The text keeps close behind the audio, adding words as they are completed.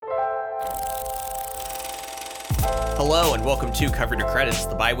Hello and welcome to Cover to Credits,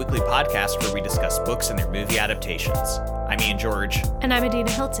 the bi-weekly podcast where we discuss books and their movie adaptations. I'm Ian George. And I'm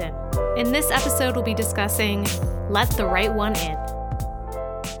Adina Hilton. In this episode, we'll be discussing Let the Right One In.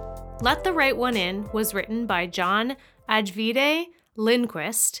 Let the Right One In was written by John Ajvide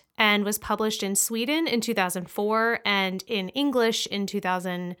Lindqvist and was published in Sweden in 2004 and in English in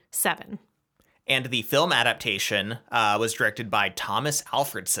 2007. And the film adaptation was directed by Tomas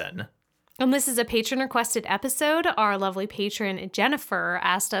Alfredson. And this is a patron-requested episode. Our lovely patron, Jennifer,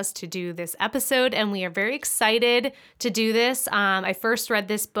 asked us to do this episode, and we are very excited to do this. I first read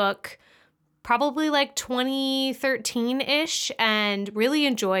this book probably like 2013-ish and really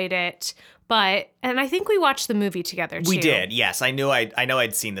enjoyed it. And I think we watched the movie together, too. We did, yes. I know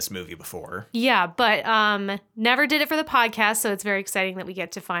I'd seen this movie before. Yeah, but never did it for the podcast, so it's very exciting that we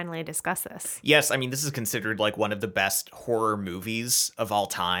get to finally discuss this. Yes, I mean, this is considered like one of the best horror movies of all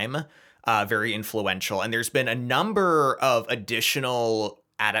time. Very influential. And there's been a number of additional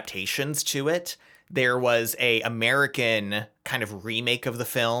adaptations to it. There was a American kind of remake of the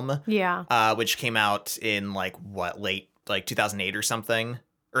film. Yeah. Which came out in late 2008 or something.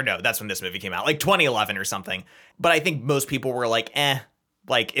 Or no, that's when this movie came out, like 2011 or something. But I think most people were like,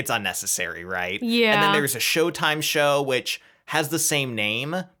 it's unnecessary, right? Yeah. And then there's a Showtime show, which has the same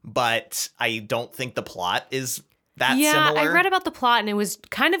name, but I don't think the plot is that similar. Yeah, I read about the plot, and it was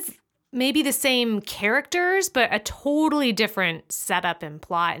kind of maybe the same characters, but a totally different setup and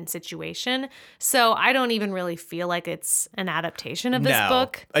plot and situation. So I don't even really feel like it's an adaptation of this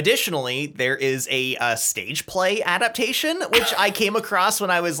book. Additionally, there is a stage play adaptation, which I came across when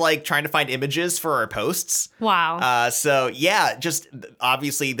I was trying to find images for our posts. Wow. So yeah, just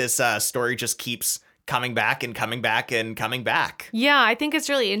obviously this story just keeps coming back and coming back and coming back. Yeah, I think it's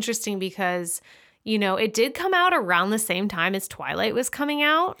really interesting because it did come out around the same time as Twilight was coming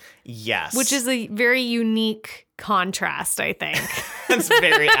out. Yes. Which is a very unique contrast, I think. That's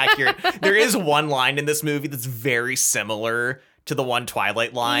very accurate. There is one line in this movie that's very similar to the one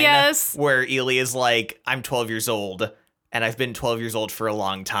Twilight line. Yes. Where Ely is like, I'm 12 years old, and I've been 12 years old for a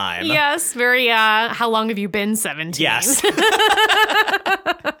long time. Yes, very, how long have you been 17? Yes.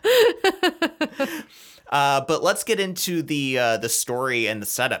 But let's get into the story and the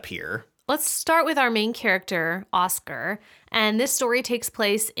setup here. Let's start with our main character, Oscar. And this story takes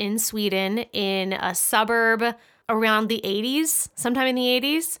place in Sweden in a suburb around the 80s, sometime in the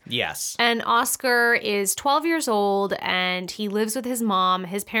 80s. Yes. And Oscar is 12 years old and he lives with his mom.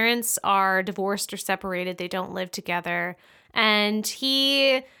 His parents are divorced or separated. They don't live together. And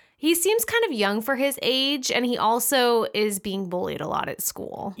he seems kind of young for his age, and he also is being bullied a lot at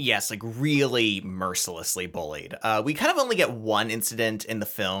school. Yes, really mercilessly bullied. We kind of only get one incident in the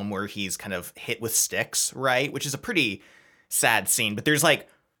film where he's kind of hit with sticks, right? Which is a pretty sad scene, but there's a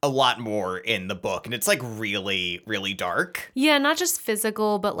lot more in the book, and it's really, really dark. Yeah, not just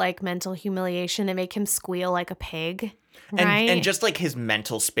physical, but mental humiliation. They make him squeal like a pig, right? And just his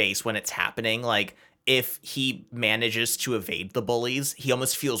mental space when it's happening, if he manages to evade the bullies, he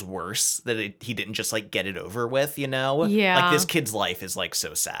almost feels worse that he didn't just get it over with, Yeah. This kid's life is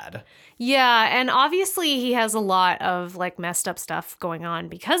so sad. Yeah, and obviously he has a lot of messed up stuff going on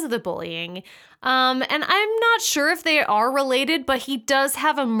because of the bullying. And I'm not sure if they are related, but he does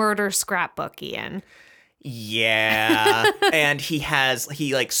have a murder scrapbook, Ian. Yeah. And he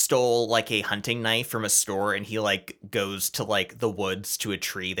stole a hunting knife from a store, and he goes to the woods to a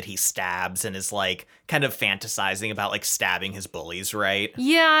tree that he stabs and is kind of fantasizing about stabbing his bullies, right?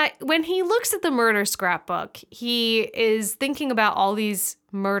 Yeah, when he looks at the murder scrapbook, he is thinking about all these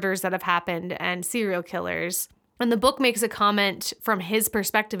murders that have happened and serial killers. And the book makes a comment from his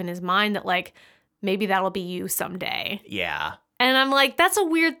perspective in his mind that maybe that'll be you someday. Yeah. And I'm that's a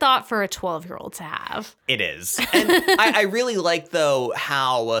weird thought for a 12-year-old to have. It is. And I really like, though,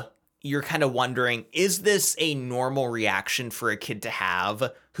 how you're kind of wondering, is this a normal reaction for a kid to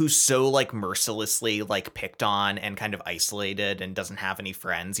have who's so, mercilessly, picked on and kind of isolated and doesn't have any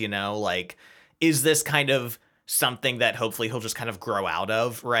friends, is this kind of something that hopefully he'll just kind of grow out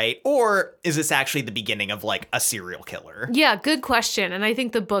of, right? Or is this actually the beginning of, a serial killer? Yeah, good question. And I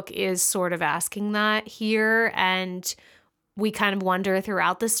think the book is sort of asking that here, and we kind of wonder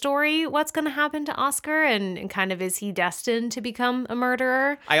throughout the story what's going to happen to Oscar and kind of is he destined to become a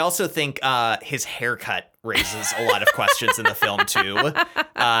murderer? I also think his haircut raises a lot of questions in the film too.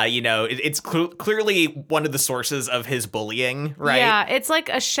 It's clearly one of the sources of his bullying, right? Yeah, it's like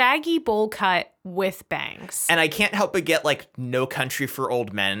a shaggy bowl cut with bangs. And I can't help but get like No Country for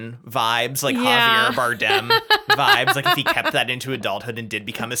Old Men vibes, like Javier Bardem vibes, like if he kept that into adulthood and did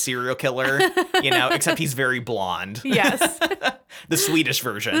become a serial killer, except he's very blonde. Yes. The Swedish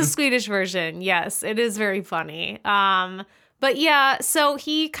version. The Swedish version, yes. It is very funny. But yeah, so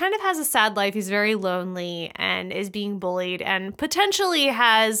he kind of has a sad life. He's very lonely and is being bullied and potentially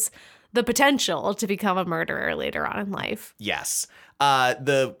has the potential to become a murderer later on in life. Yes.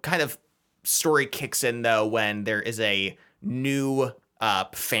 The kind of story kicks in, though, when there is a new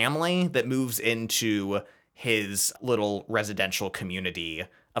family that moves into his little residential community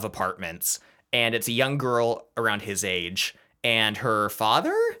of apartments. And it's a young girl around his age and her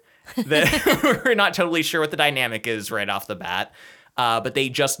father. That we're not totally sure what the dynamic is right off the bat. But they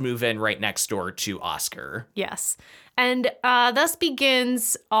just move in right next door to Oscar. Yes. And thus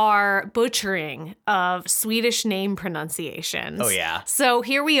begins our butchering of Swedish name pronunciations. Oh, yeah. So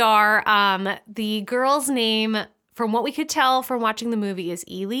here we are. The girl's name, from what we could tell from watching the movie, is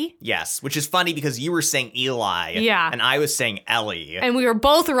Ely. Yes, which is funny because you were saying Eli. Yeah. And I was saying Ellie. And we were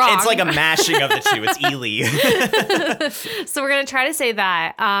both wrong. It's like a mashing of the two. It's Ely. So we're going to try to say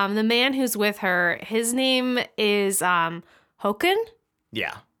that. The man who's with her, his name is Håkan?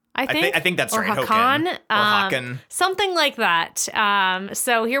 Yeah. I think that's or right. Håkan. Or Håkan. Something like that.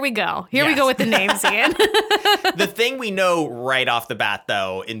 So here we go. We go with the names again. The thing we know right off the bat,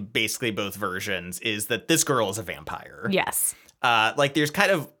 though, in basically both versions, is that this girl is a vampire. Yes. There's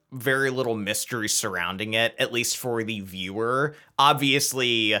kind of very little mystery surrounding it, at least for the viewer.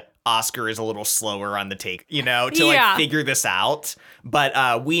 Obviously, Oscar is a little slower on the take, to figure this out.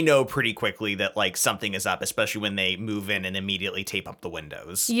 But we know pretty quickly that something is up, especially when they move in and immediately tape up the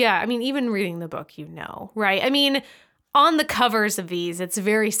windows. Yeah, I mean, even reading the book, right? I mean, on the covers of these, it's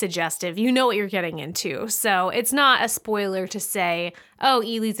very suggestive. You know what you're getting into. So it's not a spoiler to say, oh,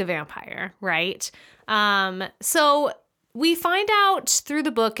 Ely's a vampire, right? So we find out through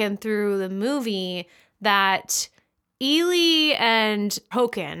the book and through the movie that Ely and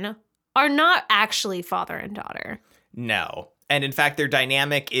Håkan are not actually father and daughter. No. And in fact, their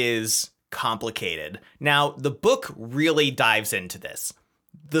dynamic is complicated. Now, the book really dives into this.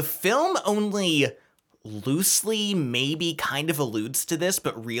 The film only loosely maybe kind of alludes to this,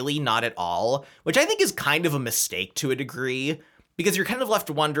 but really not at all, which I think is kind of a mistake to a degree, because you're kind of left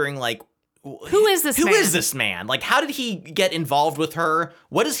wondering, who is this man? Who is this man? How did he get involved with her?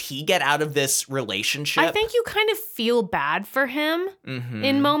 What does he get out of this relationship? I think you kind of feel bad for him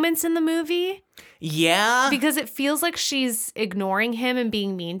in moments in the movie. Yeah. Because it feels like she's ignoring him and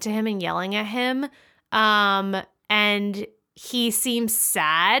being mean to him and yelling at him. And he seems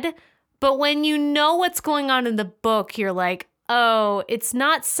sad. But when you know what's going on in the book, you're like, oh, it's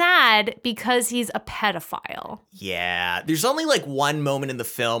not sad because he's a pedophile. Yeah. There's only one moment in the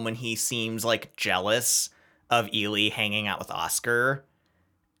film when he seems jealous of Ely hanging out with Oscar.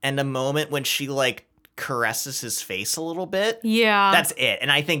 And a moment when she caresses his face a little bit. Yeah. That's it.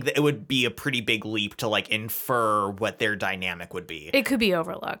 And I think that it would be a pretty big leap to infer what their dynamic would be. It could be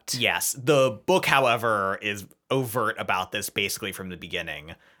overlooked. Yes. The book, however, is overt about this basically from the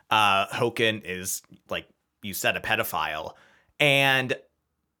beginning. Håkan is, you said, a pedophile. And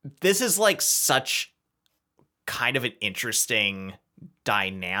this is such kind of an interesting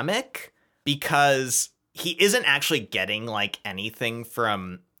dynamic because he isn't actually getting anything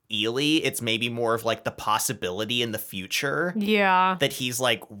from Ely. It's maybe more of the possibility in the future. Yeah. That he's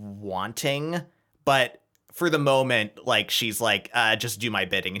wanting. But for the moment, she's just do my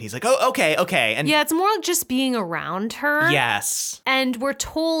bidding. And he's like, oh, okay. And yeah, it's more just being around her. Yes. And we're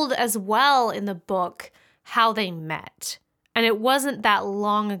told as well in the book how they met. And it wasn't that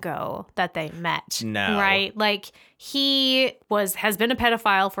long ago that they met. No. Right? He has been a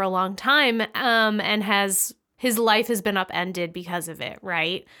pedophile for a long time, and his life has been upended because of it,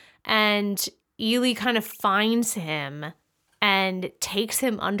 right? And Ely kind of finds him and takes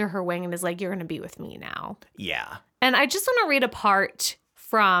him under her wing and is like, you're going to be with me now. Yeah. And I just want to read a part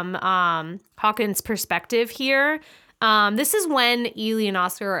from Håkan's perspective here. This is when Ely and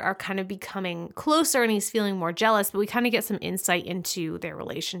Oscar are kind of becoming closer and he's feeling more jealous, but we kind of get some insight into their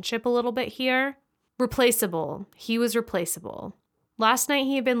relationship a little bit here. Replaceable. He was replaceable. Last night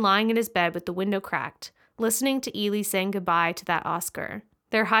he had been lying in his bed with the window cracked, listening to Ely saying goodbye to that Oscar.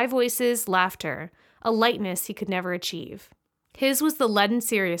 Their high voices, laughter, a lightness he could never achieve. His was the leaden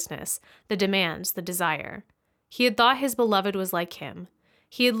seriousness, the demands, the desire. He had thought his beloved was like him.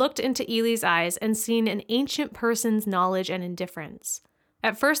 He had looked into Ely's eyes and seen an ancient person's knowledge and indifference.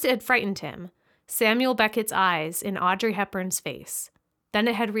 At first it had frightened him. Samuel Beckett's eyes in Audrey Hepburn's face. Then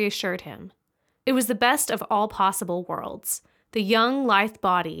it had reassured him. It was the best of all possible worlds. The young, lithe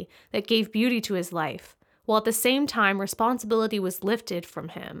body that gave beauty to his life, while at the same time responsibility was lifted from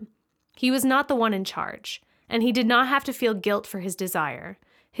him. He was not the one in charge, and he did not have to feel guilt for his desire.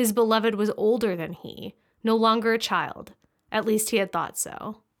 His beloved was older than he, no longer a child. At least he had thought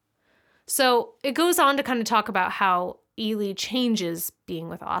so. So it goes on to kind of talk about how Ely changes being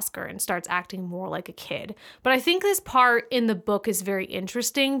with Oscar and starts acting more like a kid. But I think this part in the book is very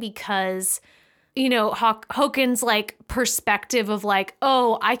interesting because, you know, Hokin's like perspective of like,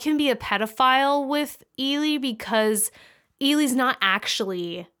 oh, I can be a pedophile with Ely because Ely's not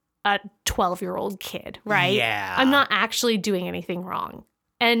actually a 12-year-old kid, right? Yeah. I'm not actually doing anything wrong.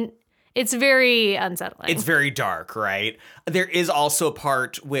 And it's very unsettling. It's very dark, right? There is also a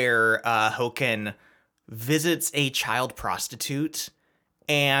part where Hokin visits a child prostitute,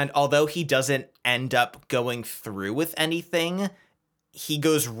 and although he doesn't end up going through with anything, he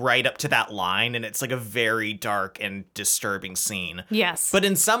goes right up to that line, and it's like a very dark and disturbing scene. Yes. But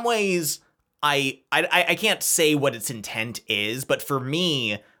in some ways, I can't say what its intent is, but for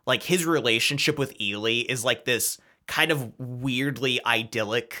me, like his relationship with Ely is like this kind of weirdly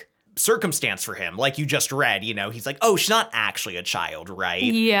idyllic circumstance for him. Like you just read, you know, he's like, oh, she's not actually a child, right?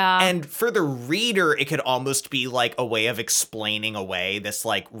 Yeah. And for the reader, it could almost be like a way of explaining away this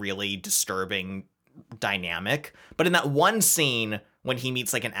like really disturbing dynamic. But in that one scene when he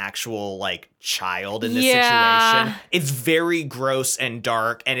meets like an actual like child in this situation, it's very gross and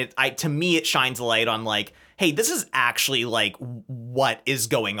dark. And to me, it shines a light on like, hey, this is actually like what is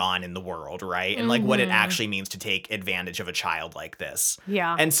going on in the world, right? And like what it actually means to take advantage of a child like this.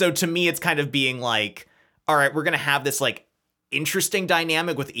 Yeah. And so to me, it's kind of being like, all right, we're going to have this like interesting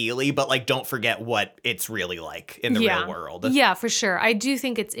dynamic with Ely, but like don't forget what it's really like in the real world. Yeah, for sure. I do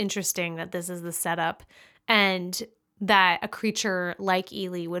think it's interesting that this is the setup and that a creature like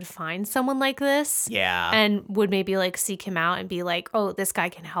Ely would find someone like this. Yeah. And would maybe like seek him out and be like, oh, this guy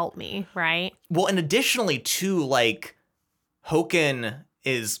can help me, right? Well, and additionally too, like Hokin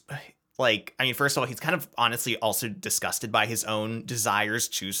is like, I mean, first of all, he's kind of honestly also disgusted by his own desires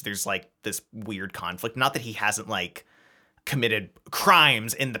too. So there's like this weird conflict. Not that he hasn't like committed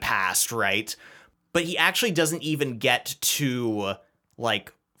crimes in the past, right? But he actually doesn't even get to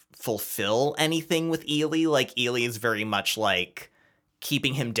like fulfill anything with Ely. Like Ely is very much like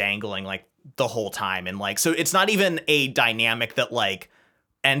keeping him dangling like the whole time. And like, so it's not even a dynamic that like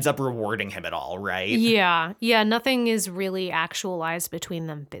ends up rewarding him at all, right? Yeah. Yeah. Nothing is really actualized between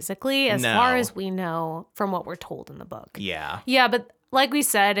them physically as far as we know from what we're told in the book. Yeah. Yeah. But like we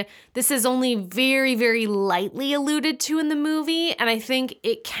said, this is only very, very lightly alluded to in the movie. And I think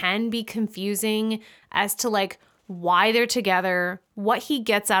it can be confusing as to like why they're together, what he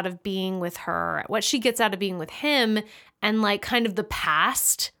gets out of being with her, what she gets out of being with him, and like kind of the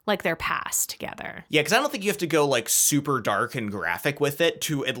past, like their past together. Yeah, because I don't think you have to go like super dark and graphic with it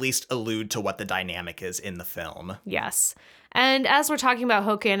to at least allude to what the dynamic is in the film. Yes. And as we're talking about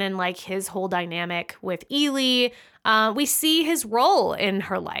Hokin and like his whole dynamic with Ely, we see his role in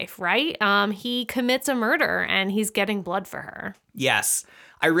her life, right? He commits a murder and he's getting blood for her. Yes.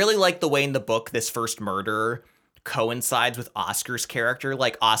 I really like the way in the book this first murder coincides with Oscar's character.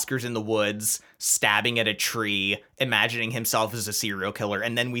 Like Oscar's in the woods, stabbing at a tree, imagining himself as a serial killer.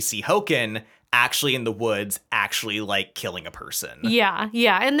 And then we see Hokin actually in the woods, actually like killing a person. Yeah,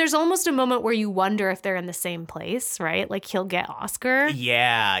 yeah. And there's almost a moment where you wonder if they're in the same place, right? Like he'll get Oscar.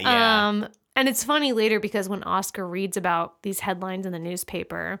 Yeah, yeah. And it's funny later because when Oscar reads about these headlines in the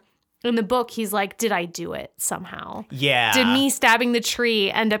newspaper, in the book, he's like, did I do it somehow? Yeah. Did me stabbing the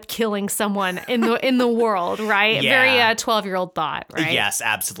tree end up killing someone in the world, right? Yeah. Very 12-year-old thought, right? Yes,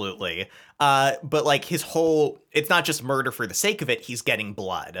 absolutely. But like his whole, it's not just murder for the sake of it. He's getting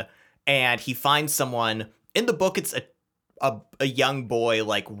blood. And he finds someone, in the book, it's a young boy,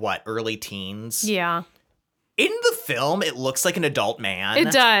 like what, early teens? Yeah. In the film, it looks like an adult man.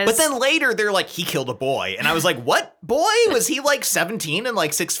 It does. But then later, they're like, he killed a boy. And I was like, what boy? Was he like 17 and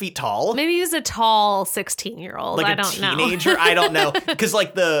like 6 feet tall? Maybe he was a tall 16-year-old. Like I a don't know. teenager? I don't know. Because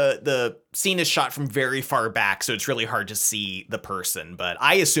like the scene is shot from very far back, so it's really hard to see the person. But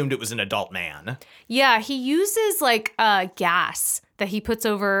I assumed it was an adult man. Yeah, he uses like gas that he puts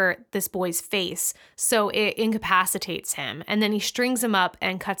over this boy's face so it incapacitates him. And then he strings him up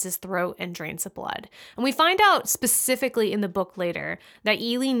and cuts his throat and drains the blood. And we find out specifically in the book later that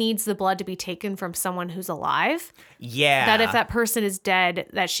Ely needs the blood to be taken from someone who's alive. Yeah. That if that person is dead,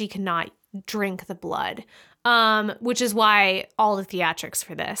 that she cannot drink the blood. Which is why all the theatrics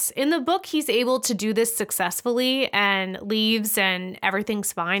for this. In the book, he's able to do this successfully and leaves and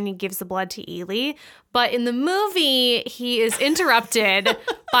everything's fine. He gives the blood to Ely. But in the movie, he is interrupted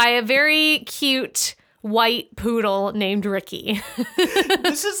by a very cute white poodle named Ricky.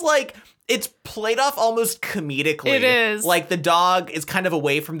 This is like, it's played off almost comedically. It is. Like the dog is kind of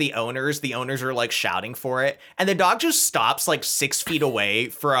away from the owners. The owners are like shouting for it. And the dog just stops like 6 feet away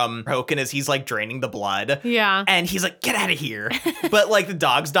from Hoken as he's like draining the blood. Yeah. And he's like, get out of here. But like the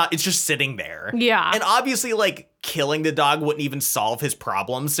dog's not, it's just sitting there. Yeah. And obviously like killing the dog wouldn't even solve his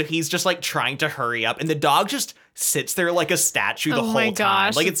problems. So he's just like trying to hurry up. And the dog just sits there like a statue the whole time. Oh my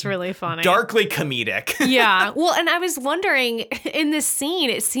gosh, Like it's really funny. Darkly comedic. Yeah. Well, and I was wondering, in this scene,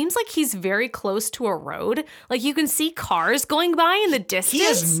 it seems like he's very close to a road. Like you can see cars going by in the distance. He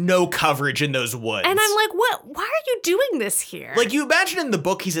has no coverage in those woods. And I'm like, what? Why are you doing this here? Like you imagine in the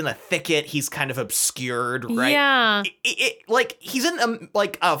book, he's in a thicket. He's kind of obscured, right? Yeah. Like he's in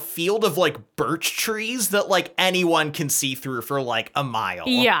a field of like birch trees that like anyone can see through for like a mile.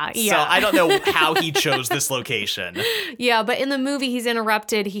 Yeah. So I don't know how he chose this location. Yeah, but in the movie, he's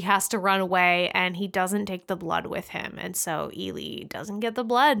interrupted. He has to run away, and he doesn't take the blood with him. And so Ely doesn't get the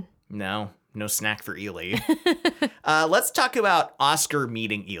blood. No snack for Ely. Let's talk about Oscar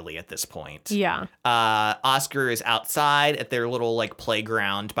meeting Ely at this point. Yeah. Oscar is outside at their little like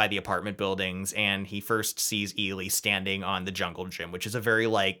playground by the apartment buildings, and he first sees Ely standing on the jungle gym, which is a very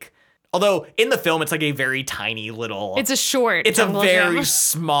like... Although in the film, it's like a very tiny little... It's a short It's a very gym.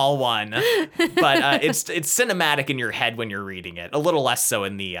 small one. But it's cinematic in your head when you're reading it. A little less so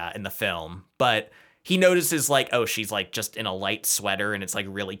in the film. But he notices like, oh, she's like just in a light sweater and it's like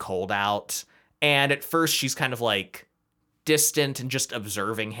really cold out. And at first she's kind of like distant and just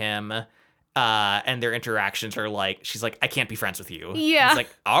observing him. And their interactions are like, she's like, I can't be friends with you. Yeah. He's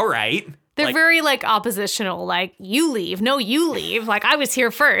like, all right. They're like, very like oppositional, like you leave. No, you leave. Like I was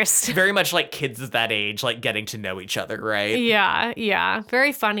here first. very much like kids at that age, like getting to know each other, right? Yeah.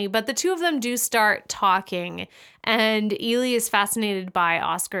 Very funny. But the two of them do start talking. And Ely is fascinated by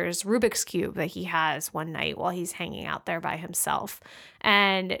Oscar's Rubik's Cube that he has one night while he's hanging out there by himself.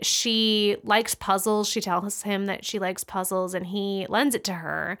 And she likes puzzles. She tells him that she likes puzzles and he lends it to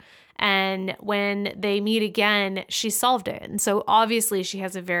her. And when they meet again, she solved it. And so obviously she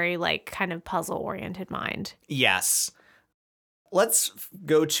has a very like kind of puzzle oriented mind. Yes. Let's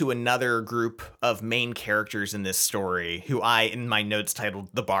go to another group of main characters in this story who I, in my notes, titled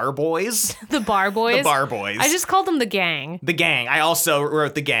The Bar Boys. The Bar Boys? The Bar Boys. I just called them the gang. The gang. I also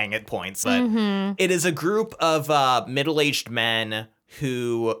wrote the gang at points. But it is a group of middle-aged men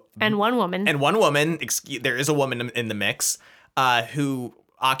who... And one woman. And one woman. There is a woman in the mix who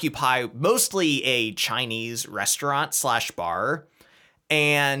occupy mostly a Chinese restaurant / bar.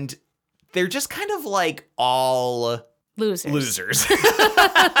 And they're just kind of like all... Losers.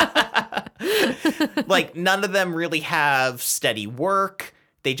 Like none of them really have steady work.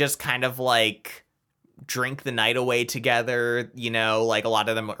 They just kind of like drink the night away together, you know, like a lot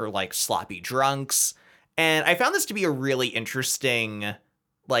of them are like sloppy drunks. And I found this to be a really interesting,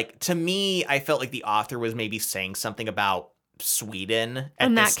 like to me, I felt like the author was maybe saying something about Sweden at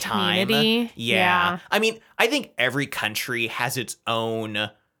and this that time. community. Yeah. I mean, I think every country has its own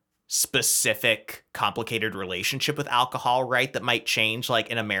specific complicated relationship with alcohol, right? That might change. Like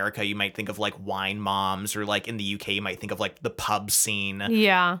in America, you might think of like wine moms, or like in the UK, you might think of like the pub scene.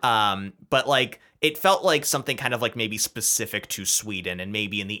 Yeah. But like it felt like something kind of like maybe specific to Sweden and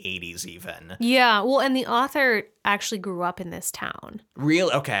maybe in the 80s even. Yeah. Well, and the author actually grew up in this town. Real?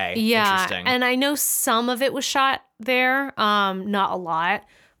 Okay. Yeah. Interesting. And I know some of it was shot there, not a lot.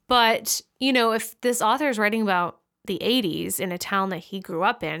 But, you know, if this author is writing about the 80s in a town that he grew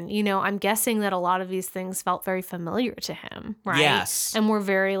up in, you know, I'm guessing that a lot of these things felt very familiar to him, right? Yes. And were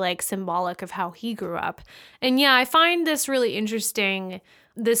very like symbolic of how he grew up. And yeah, I find this really interesting,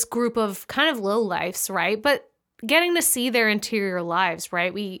 this group of kind of lowlifes, right? But getting to see their interior lives,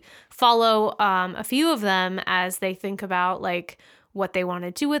 right? We follow a few of them as they think about like what they want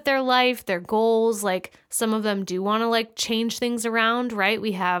to do with their life, their goals. Like some of them do want to like change things around, right?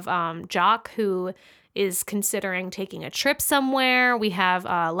 We have Jock, who is considering taking a trip somewhere. We have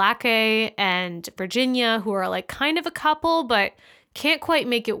Lake and Virginia, who are like kind of a couple, but can't quite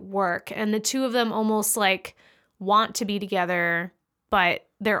make it work. And the two of them almost like want to be together, but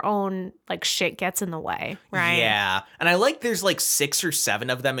their own like shit gets in the way, right? Yeah. And I like there's like 6 or 7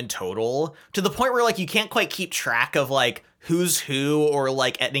 of them in total, to the point where like you can't quite keep track of like who's who or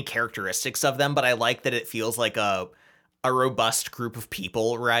like any characteristics of them, but I like that it feels like a robust group of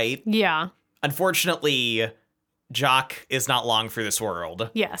people, right? Yeah. Unfortunately, Jock is not long for this world.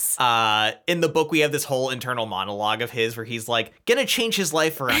 Yes. In the book, we have this whole internal monologue of his where he's like, gonna change his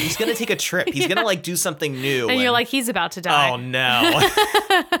life around. He's gonna take a trip. He's gonna like do something new. And you're like, he's about to die. Oh no.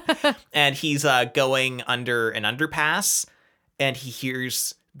 And he's going under an underpass, and he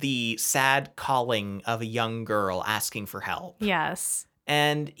hears the sad calling of a young girl asking for help. Yes.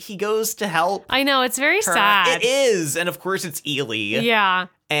 And he goes to help. I know, it's very her. sad. It is. And of course it's Ely. Yeah.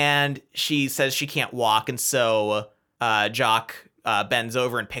 And she says she can't walk. And so Jock bends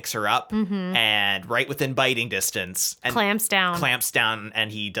over and picks her up. Mm-hmm. And right within biting distance. And clamps down.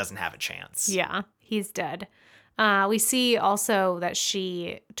 And he doesn't have a chance. Yeah, he's dead. We see also that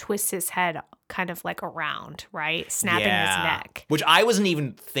she twists his head kind of like around, right? Snapping his neck. Which I wasn't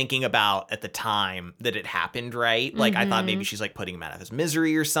even thinking about at the time that it happened, right? Like, I thought maybe she's like putting him out of his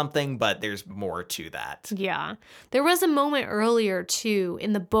misery or something, but there's more to that. Yeah. There was a moment earlier, too,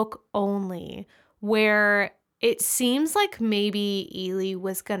 in the book only, where it seems like maybe Ely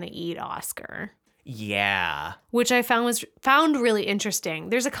was going to eat Oscar. Yeah. Which I found really interesting.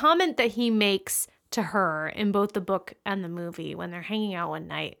 There's a comment that he makes to her in both the book and the movie when they're hanging out one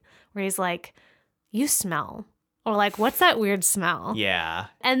night, where he's like, you smell. Or like, what's that weird smell? Yeah.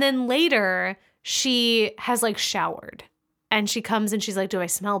 And then later, she has like showered. And she comes and she's like, do I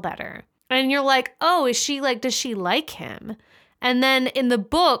smell better? And you're like, oh, is she like, does she like him? And then in the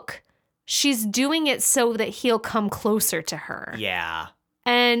book, she's doing it so that he'll come closer to her. Yeah.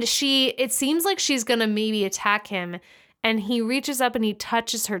 And it seems like she's going to maybe attack him. And he reaches up and he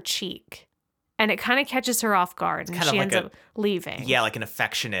touches her cheek. And it kind of catches her off guard, and she ends up leaving. Yeah, like an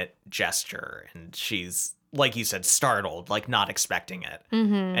affectionate gesture. And she's, like you said, startled, like not expecting it.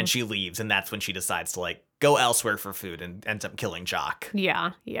 Mm-hmm. And she leaves, and that's when she decides to like go elsewhere for food and ends up killing Jock.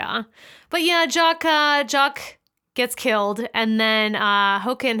 Yeah. But yeah, Jock gets killed, and then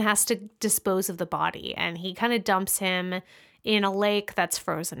Håkon has to dispose of the body, and he kind of dumps him in a lake that's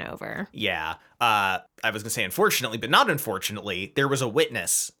frozen over. Yeah. I was going to say unfortunately, but not unfortunately, there was a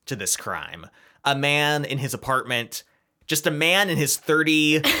witness to this crime. A man in his apartment, just a man and his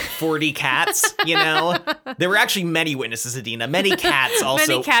 30, 40 cats, you know? There were actually many witnesses, Adina. Many cats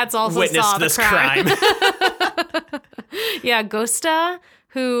also witnessed saw this the crime. Yeah, Gosta,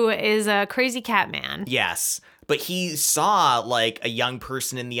 who is a crazy cat man. Yes. But he saw like a young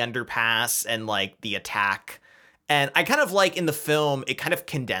person in the underpass and like the attack. And I kind of like in the film, it kind of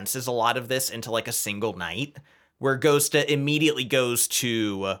condenses a lot of this into like a single night where Gosta immediately goes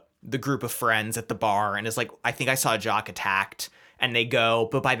to the group of friends at the bar and is like, I think I saw Jock attacked. And they go,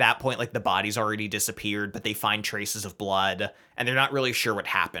 but by that point, like the body's already disappeared, but they find traces of blood and they're not really sure what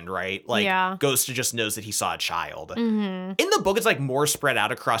happened, right? Like Gosta just knows that he saw a child. Mm-hmm. In the book, it's like more spread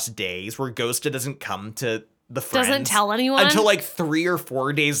out across days where Gosta doesn't come to the friends. Doesn't tell anyone? Until like 3 or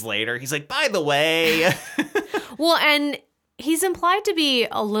 4 days later. He's like, by the way. Well, and he's implied to be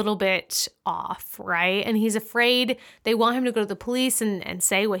a little bit off, right? And he's afraid they want him to go to the police and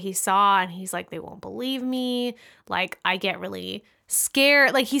say what he saw. And he's like, they won't believe me. Like, I get really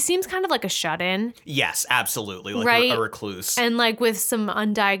scared. Like, he seems kind of like a shut-in. Yes, absolutely. Like right? a recluse. And like with some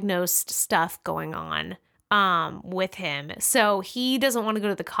undiagnosed stuff going on with him. So he doesn't want to go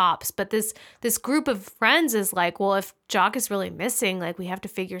to the cops. But this group of friends is like, well, if Jock is really missing, like we have to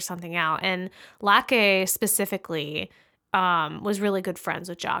figure something out. And Lake specifically was really good friends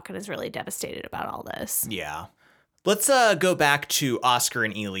with Jock and is really devastated about all this. Yeah. Let's go back to Oscar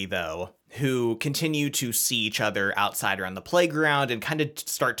and Ely, though, who continue to see each other outside around the playground and kind of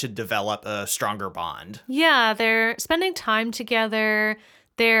start to develop a stronger bond. Yeah, they're spending time together.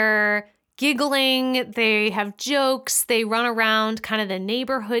 They're giggling. They have jokes. They run around kind of the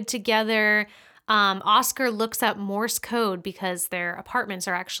neighborhood together. Oscar looks up Morse code because their apartments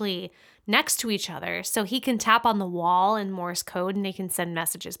are actually next to each other. So he can tap on the wall in Morse code and they can send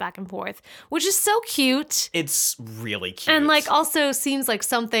messages back and forth, which is so cute. It's really cute. And like also seems like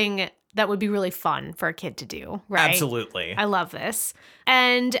something that would be really fun for a kid to do, right? Absolutely. I love this.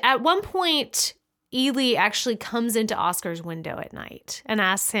 And at one point, Ely actually comes into Oscar's window at night and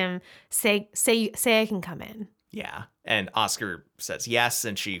asks him, say I can come in. Yeah. And Oscar says yes,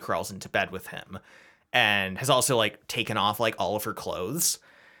 and she crawls into bed with him and has also like taken off like all of her clothes.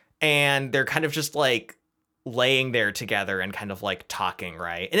 And they're kind of just like laying there together and kind of like talking,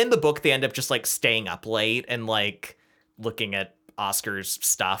 right? And in the book, they end up just like staying up late and like looking at Oscar's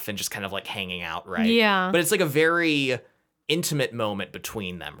stuff and just kind of like hanging out, right? Yeah. But it's like a very intimate moment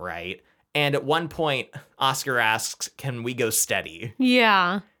between them, right? And at one point, Oscar asks, can we go steady?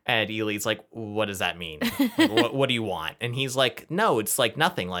 Yeah. And Ely's like, what does that mean? Like, what do you want? And he's like, no, it's like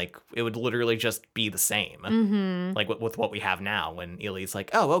nothing. Like, it would literally just be the same. Mm-hmm. Like with what we have now. When Ely's like,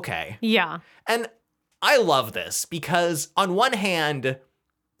 oh, okay. Yeah. And I love this because on one hand,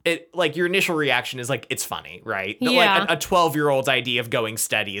 it like your initial reaction is like, it's funny, right? That, Yeah. like a 12-year-old's idea of going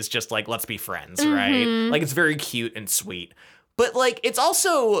steady is just like, let's be friends, right? Like it's very cute and sweet. But like, it's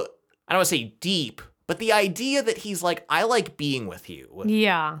also, I don't want to say deep, but the idea that he's like, I like being with you.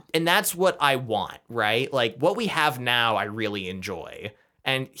 Yeah. And that's what I want, right? Like what we have now, I really enjoy.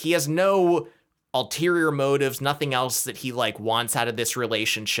 And he has no ulterior motives, nothing else that he like wants out of this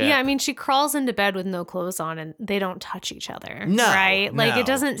relationship. Yeah, I mean, she crawls into bed with no clothes on and they don't touch each other. No, right? Like, no. it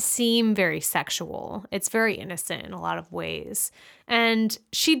doesn't seem very sexual. It's very innocent in a lot of ways. And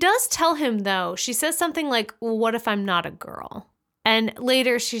she does tell him, though, she says something like, well, what if I'm not a girl? And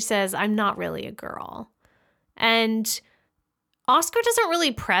later she says, I'm not really a girl. And Oscar doesn't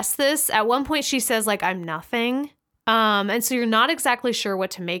really press this. At one point she says, like, I'm nothing. And so you're not exactly sure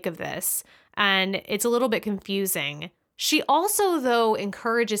what to make of this. And it's a little bit confusing. She also, though,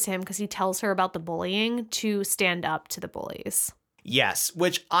 encourages him, because he tells her about the bullying, to stand up to the bullies. Yes,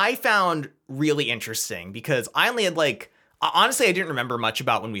 which I found really interesting because I only had honestly, I didn't remember much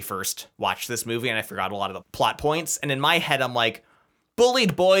about when we first watched this movie and I forgot a lot of the plot points. And in my head, I'm like,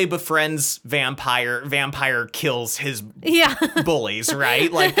 bullied boy befriends vampire, vampire kills his bullies,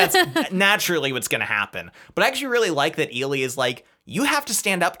 right? Like that's naturally what's going to happen. But I actually really like that Ely is like, you have to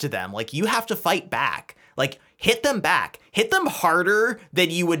stand up to them. Like you have to fight back. Like hit them back. Hit them harder than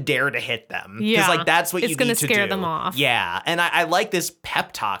you would dare to hit them. Yeah. Because like that's what you need to do. It's going to scare them off. Yeah. And I like this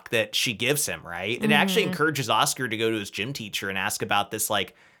pep talk that she gives him, right? It actually encourages Oscar to go to his gym teacher and ask about this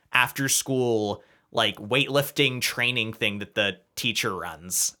like after school like weightlifting training thing that the teacher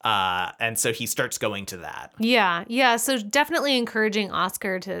runs. And so he starts going to that. Yeah. Yeah. So definitely encouraging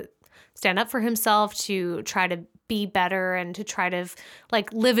Oscar to stand up for himself, to try to be better and to try to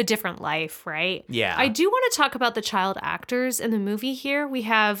like live a different life, right? Yeah. I do want to talk about the child actors in the movie here. We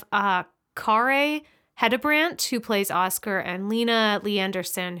have Kare Hedebrandt, who plays Oscar, and Lena Lee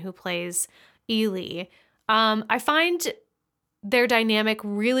Anderson, who plays Ely. I find their dynamic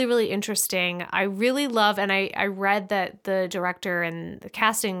really, really interesting. I really love, and I read that the director and the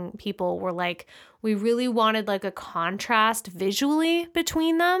casting people were like, we really wanted like a contrast visually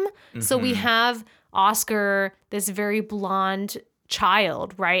between them. So we have Oscar, this very blonde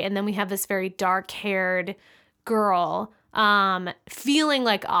child, right? And then we have this very dark-haired girl, feeling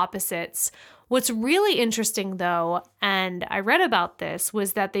like opposites. What's really interesting, though, and I read about this,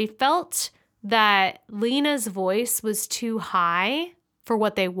 was that they felt that Lena's voice was too high for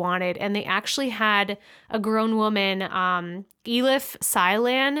what they wanted, and they actually had a grown woman, Elif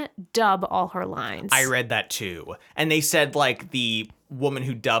Silan, dub all her lines. I read that too. And they said like the woman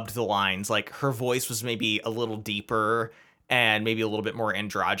who dubbed the lines, like her voice was maybe a little deeper and maybe a little bit more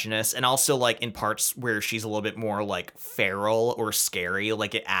androgynous, and also like in parts where she's a little bit more like feral or scary,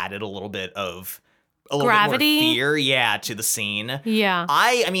 like it added a little bit of gravity, bit more fear, yeah, to the scene. Yeah.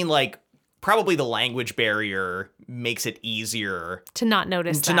 I mean like probably the language barrier makes it easier to not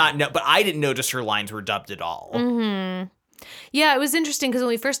notice to not know, but I didn't notice her lines were dubbed at all. Yeah, it was interesting because when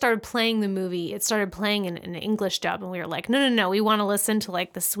we first started playing the movie, it started playing in an English dub, and we were like, no, we want to listen to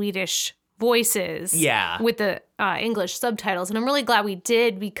like the Swedish voices with the English subtitles. And I'm really glad we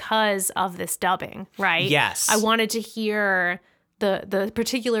did because of this dubbing, right? Yes. I wanted to hear the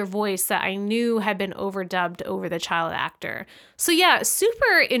particular voice that I knew had been overdubbed over the child actor. So yeah,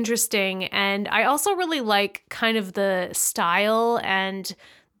 super interesting. And I also really like kind of the style and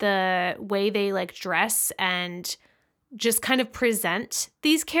the way they like dress and just kind of present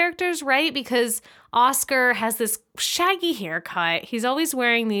these characters, right? Because Oscar has this shaggy haircut. He's always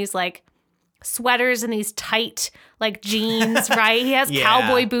wearing these like sweaters and these tight like jeans, right? He has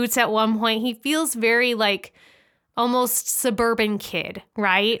cowboy boots at one point. He feels very like almost suburban kid,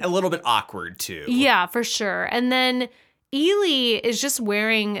 right? A little bit awkward too. Yeah, for sure. And then Ely is just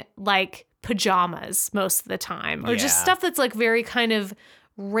wearing like pajamas most of the time, or just stuff that's like very kind of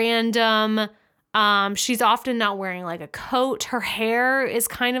random. She's often not wearing like a coat. Her hair is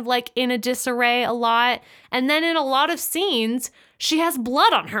kind of like in a disarray a lot. And then in a lot of scenes, she has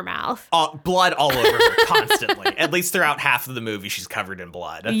blood on her mouth. Blood all over her constantly. At least throughout half of the movie, she's covered in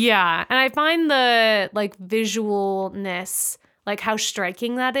blood. Yeah. And I find the like visualness, like how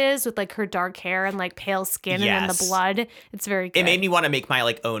striking that is with like her dark hair and like pale skin and then the blood. It's very good. It made me want to make my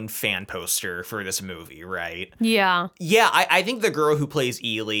like own fan poster for this movie, right? Yeah. Yeah, I think the girl who plays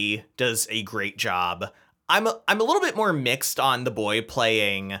Ely does a great job. I'm a little bit more mixed on the boy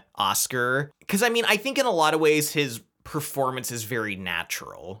playing Oscar. Because I mean, I think in a lot of ways his performance is very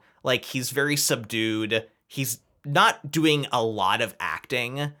natural. Like he's very subdued. He's not doing a lot of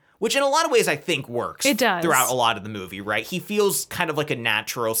acting, which in a lot of ways I think works. It does. Throughout a lot of the movie, right? He feels kind of like a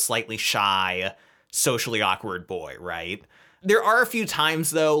natural, slightly shy, socially awkward boy, right? There are a few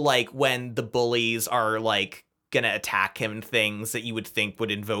times, though, like when the bullies are like gonna attack him and things that you would think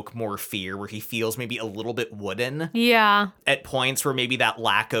would invoke more fear, where he feels maybe a little bit wooden. Yeah. At points where maybe that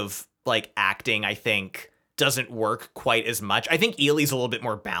lack of like acting, I think, doesn't work quite as much. I think Ely's a little bit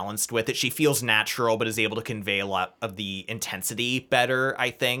more balanced with it. She feels natural, but is able to convey a lot of the intensity better,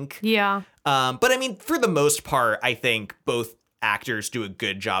 I think. Yeah. But I mean, for the most part, I think both actors do a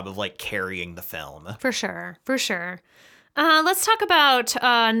good job of like carrying the film. For sure. For sure. Let's talk about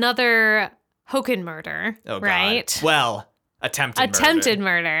another Hoken murder, right? God. Well, attempted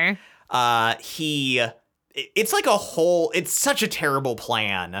murder. It's like it's such a terrible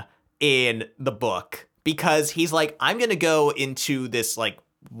plan in the book, because he's like, I'm going to go into this like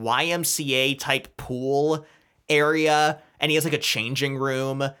YMCA type pool area, and he has like a changing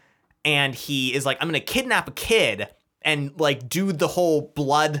room, and he is like, I'm going to kidnap a kid and like do the whole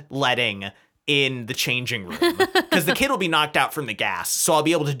bloodletting in the changing room, because the kid will be knocked out from the gas, so I'll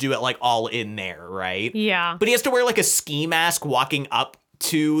be able to do it like all in there, right? Yeah. But he has to wear like a ski mask walking up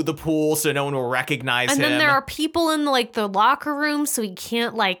to the pool so no one will recognize him. And then there are people in like the locker room, so he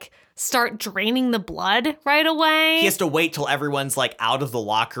can't like start draining the blood right away. He has to wait till everyone's like out of the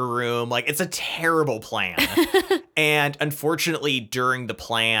locker room. Like, it's a terrible plan. And unfortunately, during the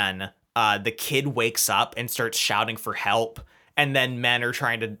plan, the kid wakes up and starts shouting for help. And then men are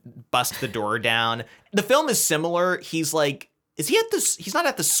trying to bust the door down. The film is similar. He's like, he's not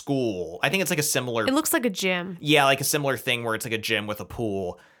at the school. I think it's like a similar. It looks like a gym. Yeah, like a similar thing where it's like a gym with a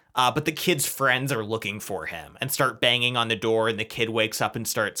pool. But the kid's friends are looking for him and start banging on the door, and the kid wakes up and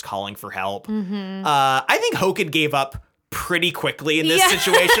starts calling for help. Mm-hmm. I think Hoken gave up pretty quickly in this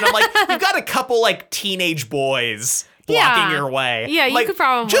situation. I'm like, you've got a couple like teenage boys blocking your way. Yeah, you like, could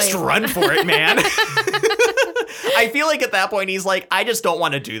probably just run for it, man. I feel like at that point he's like, I just don't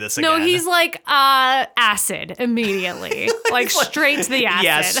want to do this again. No, he's like, acid immediately. like straight to the acid.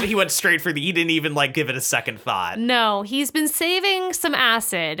 Yes, he went straight for he didn't even like give it a second thought. No, he's been saving some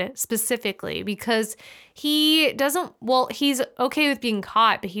acid specifically because he's okay with being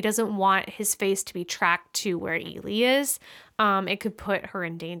caught, but he doesn't want his face to be tracked to where Ely is. It could put her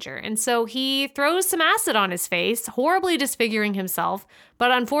in danger. And so he throws some acid on his face, horribly disfiguring himself. But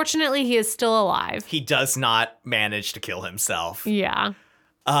unfortunately, he is still alive. He does not manage to kill himself. Yeah.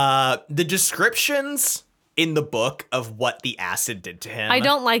 The descriptions in the book of what the acid did to him, I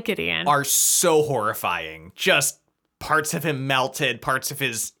don't like it, Ian, are so horrifying. Just parts of him melted, parts of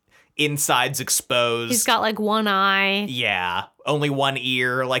his insides exposed. He's got like one eye. Yeah. Only one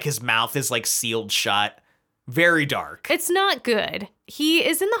ear. Like his mouth is like sealed shut. Very dark. It's not good. He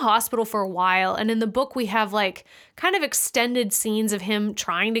is in the hospital for a while, and in the book we have like kind of extended scenes of him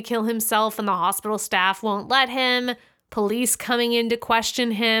trying to kill himself, and the hospital staff won't let him, police coming in to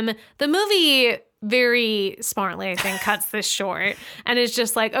question him. The movie very smartly, I think, cuts this short and is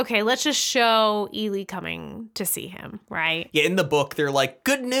just like, okay, let's just show Ely coming to see him, right? Yeah, in the book, they're like,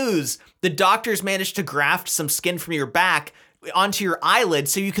 good news. The doctors managed to graft some skin from your back onto your eyelid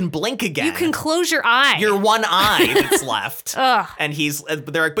so you can blink again. You can close your eye. Your one eye that's left. Ugh. And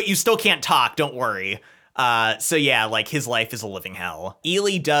they're like, but you still can't talk, don't worry. So yeah, like his life is a living hell.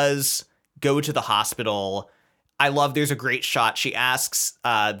 Ely does go to the hospital. I love, there's a great shot. She asks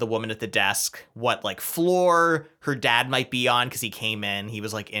the woman at the desk what like floor her dad might be on, because he came in, he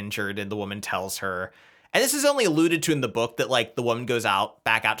was like injured, and the woman tells her. And this is only alluded to in the book that like the woman goes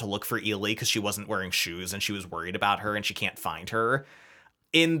back out to look for Ely because she wasn't wearing shoes and she was worried about her and she can't find her.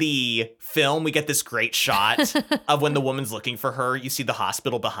 In the film, we get this great shot of when the woman's looking for her. You see the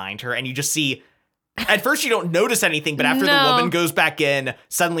hospital behind her, and you just see, at first you don't notice anything, but after the woman goes back in,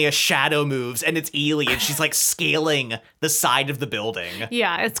 suddenly a shadow moves and it's Ely, and she's like scaling the side of the building.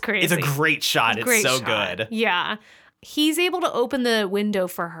 Yeah, it's crazy. It's a great shot. It's so good. Yeah. He's able to open the window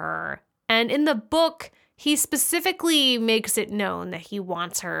for her. And in the book, he specifically makes it known that he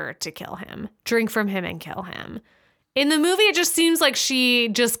wants her to kill him, drink from him and kill him. In the movie, it just seems like she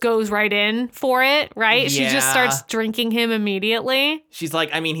just goes right in for it, right? Yeah. She just starts drinking him immediately. She's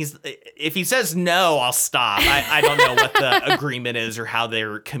like, I mean, if he says no, I'll stop. I don't know what the agreement is or how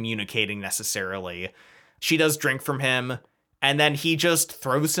they're communicating necessarily. She does drink from him, and then he just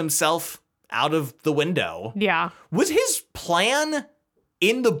throws himself out of the window. Yeah. Was his plan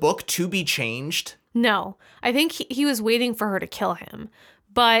in the book to be changed? No, I think he was waiting for her to kill him.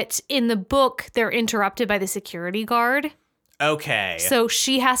 But in the book, they're interrupted by the security guard. Okay. So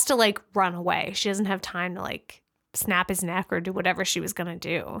she has to like run away. She doesn't have time to like snap his neck or do whatever she was going to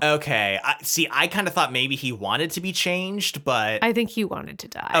do. Okay. I kind of thought maybe he wanted to be changed, but... I think he wanted to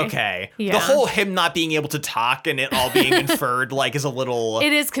die. Okay. Yeah. The whole him not being able to talk and it all being inferred, like, is a little...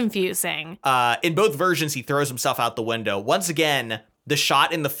 It is confusing. In both versions, he throws himself out the window. Once again, the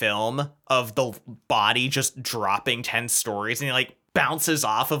shot in the film of the body just dropping 10 stories and he, like, bounces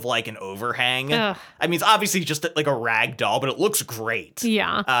off of, like, an overhang. Ugh. I mean, it's obviously just, like, a rag doll, but it looks great.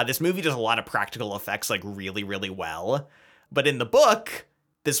 Yeah. This movie does a lot of practical effects, like, really, really well. But in the book,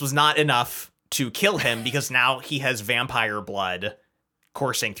 this was not enough to kill him because now he has vampire blood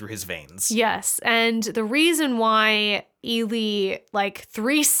coursing through his veins. Yes. And the reason why Ely, like,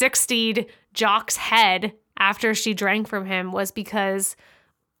 360'd Jock's head after she drank from him was because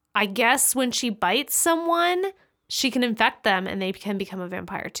I guess when she bites someone, she can infect them and they can become a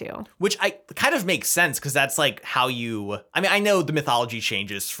vampire too. Which kind of makes sense because that's like how you... I mean, I know the mythology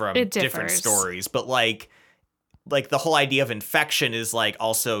changes from different stories, but like the whole idea of infection is like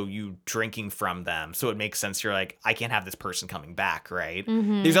also you drinking from them. So it makes sense. You're like, I can't have this person coming back, right?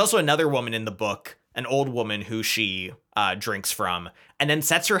 Mm-hmm. There's also another woman in the book, an old woman who she drinks from and then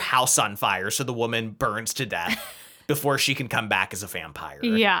sets her house on fire so the woman burns to death before she can come back as a vampire.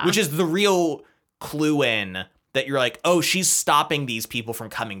 Yeah. Which is the real clue in... that you're like, oh, she's stopping these people from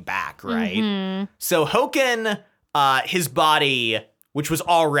coming back, right? Mm-hmm. So Hoken, his body, which was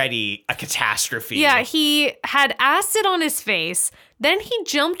already a catastrophe. Yeah, he had acid on his face. Then he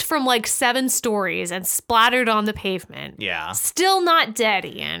jumped from like 7 stories and splattered on the pavement. Yeah. Still not dead,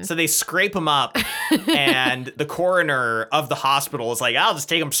 Ian. So they scrape him up, and the coroner of the hospital is like, I'll just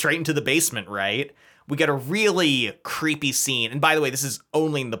take him straight into the basement, right? We get a really creepy scene. And by the way, this is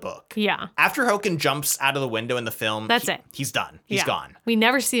only in the book. Yeah. After Hoken jumps out of the window in the film, that's it. He's done. He's gone. We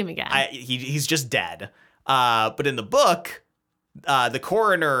never see him again. He's just dead. But in the book, the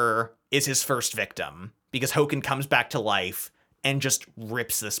coroner is his first victim because Hoken comes back to life and just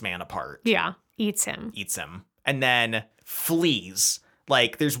rips this man apart. Yeah. Eats him. And then flees.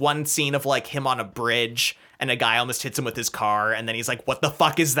 Like, there's one scene of, like, him on a bridge and a guy almost hits him with his car. And then he's like, what the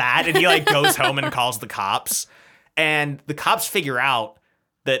fuck is that? And he, like, goes home and calls the cops. And the cops figure out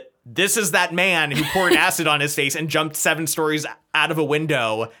that this is that man who poured acid on his face and jumped 7 stories out of a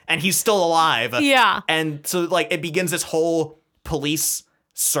window. And he's still alive. Yeah. And so, like, it begins this whole police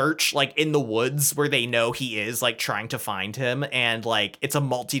search, like, in the woods where they know he is, like, trying to find him. And, like, it's a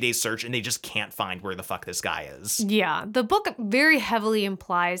multi-day search and they just can't find where the fuck this guy is. Yeah. The book very heavily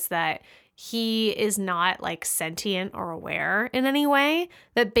implies that he is not like sentient or aware in any way,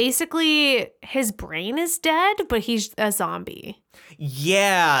 that basically his brain is dead, but he's a zombie.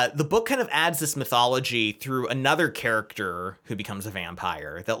 Yeah, the book kind of adds this mythology through another character who becomes a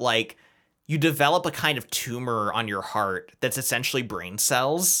vampire, that like you develop a kind of tumor on your heart that's essentially brain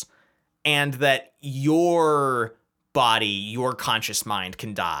cells, and that your body, your conscious mind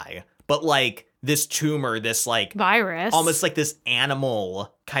can die. But like this tumor, this like virus, almost like this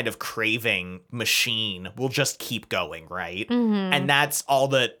animal kind of craving machine will just keep going, right? Mm-hmm. And that's all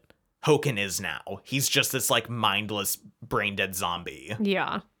that Hoken is now. He's just this like mindless, brain dead zombie.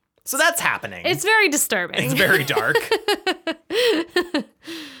 Yeah. So that's happening. It's very disturbing. It's very dark.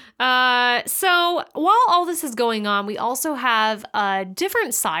 So while all this is going on, we also have a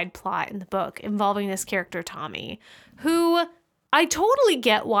different side plot in the book involving this character, Tommy, who I totally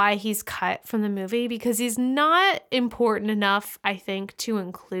get why he's cut from the movie, because he's not important enough, I think, to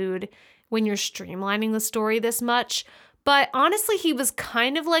include when you're streamlining the story this much. But honestly, he was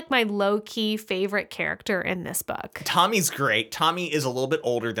kind of like my low-key favorite character in this book. Tommy's great. Tommy is a little bit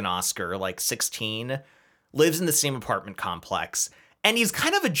older than Oscar, like 16, lives in the same apartment complex, and he's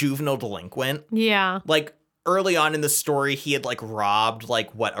kind of a juvenile delinquent. Yeah. Like, early on in the story, he had, like, robbed, like,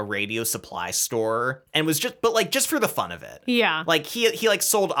 a radio supply store, and was just for the fun of it. Yeah. Like, he like,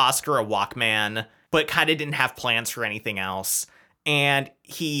 sold Oscar a Walkman, but kind of didn't have plans for anything else. And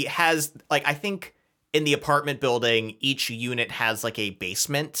he has, like, I think in the apartment building, each unit has, like, a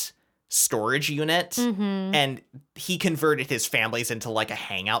basement storage unit. Mm-hmm. And he converted his families into, like, a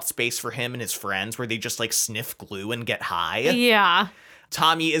hangout space for him and his friends where they just, like, sniff glue and get high. Yeah.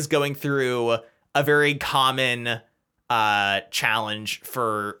 Tommy is going through a very common challenge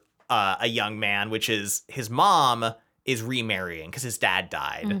for a young man, which is his mom is remarrying because his dad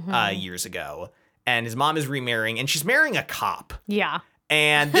died years ago. And his mom is remarrying, and she's marrying a cop. Yeah.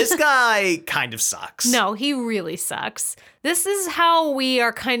 And this guy kind of sucks. No, he really sucks. This is how we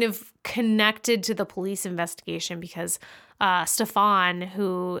are kind of connected to the police investigation, because Staffan,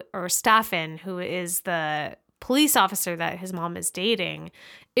 who is the police officer that his mom is dating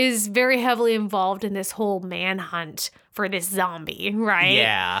is very heavily involved in this whole manhunt for this zombie, right?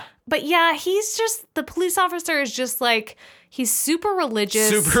 Yeah. But yeah, the police officer is just like, he's super religious.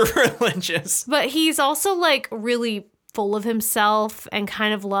 Super religious. But he's also like really full of himself and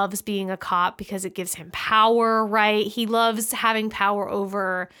kind of loves being a cop because it gives him power, right? He loves having power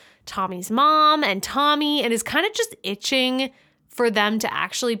over Tommy's mom and Tommy, and is kind of just itching for them to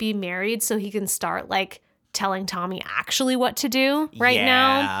actually be married so he can start like telling Tommy actually what to do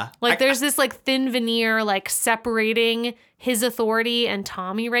now. Like there's this like thin veneer like separating his authority and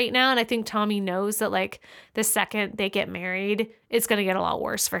Tommy right now. And I think Tommy knows that like the second they get married, it's going to get a lot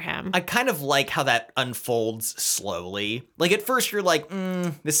worse for him. I kind of like how that unfolds slowly. Like at first you're like,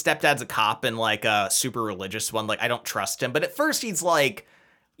 this stepdad's a cop and like a super religious one. Like I don't trust him. But at first he's like,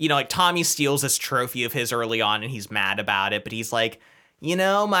 you know, like Tommy steals this trophy of his early on and he's mad about it. But he's like, you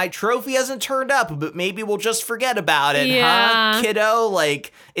know, my trophy hasn't turned up, but maybe we'll just forget about it, huh, kiddo?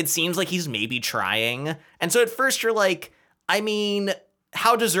 Like, it seems like he's maybe trying. And so at first you're like, I mean,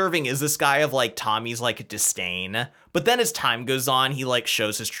 how deserving is this guy of, like, Tommy's, like, disdain? But then as time goes on, he, like,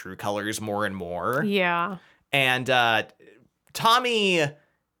 shows his true colors more and more. Yeah. And Tommy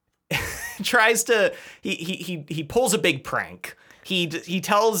tries to, he pulls a big prank. He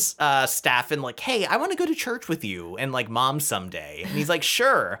tells Staffen, like, hey, I want to go to church with you and, like, mom someday. And he's like,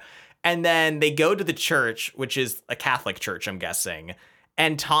 sure. And then they go to the church, which is a Catholic church, I'm guessing.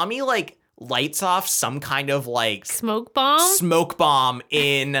 And Tommy, like, lights off some kind of, like... Smoke bomb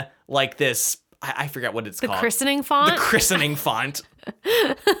in, like, this... I forget what it's called. The christening font? The christening font.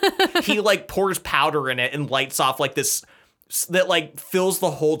 He, like, pours powder in it and lights off, like, this... that, like, fills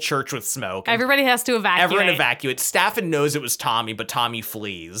the whole church with smoke. Everybody has to evacuate. Everyone evacuates. Staffen knows it was Tommy, but Tommy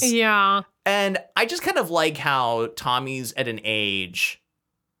flees. Yeah. And I just kind of like how Tommy's at an age,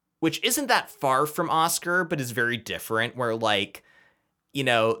 which isn't that far from Oscar, but is very different, where, like, you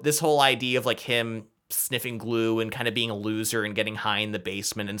know, this whole idea of, like, him sniffing glue and kind of being a loser and getting high in the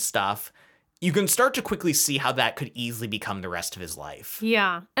basement and stuff, you can start to quickly see how that could easily become the rest of his life.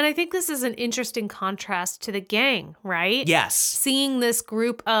 Yeah. And I think this is an interesting contrast to the gang, right? Yes. Seeing this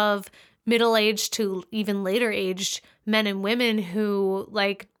group of middle-aged to even later-aged men and women who,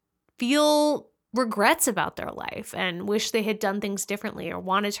 like, feel regrets about their life and wish they had done things differently or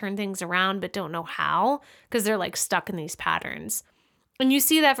want to turn things around but don't know how because they're, like, stuck in these patterns. And you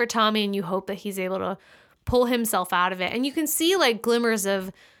see that for Tommy and you hope that he's able to pull himself out of it. And you can see, like, glimmers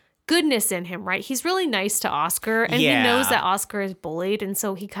of goodness in him, right? He's really nice to Oscar and he knows that Oscar is bullied. And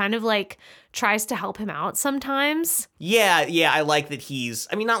so he kind of like tries to help him out sometimes. Yeah. I like that he's,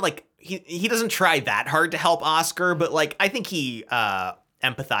 I mean, not like he doesn't try that hard to help Oscar, but like, I think he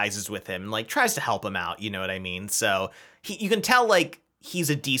empathizes with him and like tries to help him out. You know what I mean? So you can tell like he's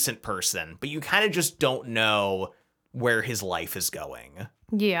a decent person, but you kind of just don't know where his life is going.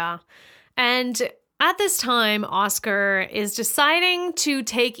 Yeah. And at this time, Oscar is deciding to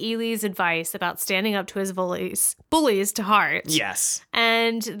take Ely's advice about standing up to his bullies to heart. Yes.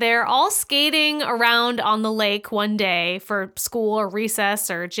 And they're all skating around on the lake one day for school or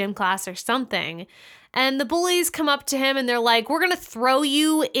recess or gym class or something. And the bullies come up to him and they're like, we're going to throw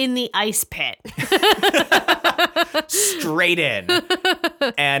you in the ice pit. Straight in.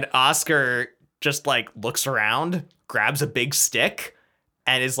 And Oscar just like looks around, grabs a big stick,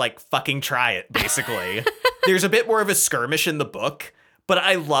 and is like, fucking try it, basically. There's a bit more of a skirmish in the book, but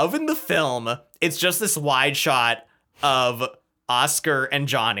I love in the film, it's just this wide shot of Oscar and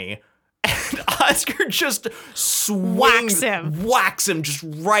Johnny. And Oscar just whacks him just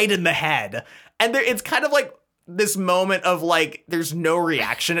right in the head. And it's kind of like this moment of like, there's no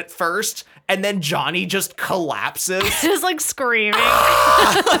reaction at first. And then Johnny just collapses. Just like screaming.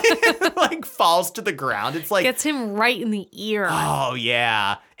 Like falls to the ground. It's like gets him right in the ear. Oh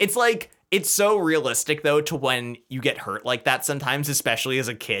yeah. It's like, it's so realistic though to when you get hurt like that sometimes, especially as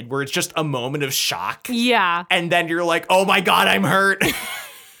a kid, where it's just a moment of shock. Yeah. And then you're like, oh my God, I'm hurt.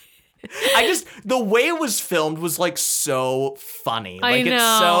 The way it was filmed was like so funny. Like I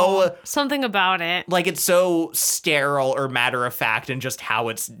know. It's so something about it. Like it's so sterile or matter of fact in just how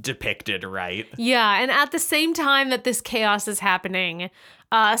it's depicted, right? Yeah, and at the same time that this chaos is happening,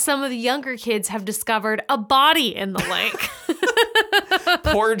 some of the younger kids have discovered a body in the lake.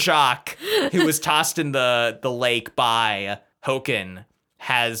 Poor Jock, who was tossed in the lake by Hoken,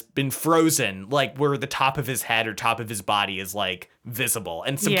 has been frozen, like where the top of his head or top of his body is like visible,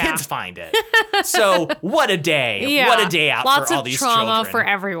 and some kids find it. So what a day. What a day out Lots for all of these trauma children. for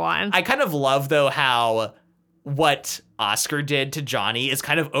everyone. I kind of love though how what Oscar did to Johnny is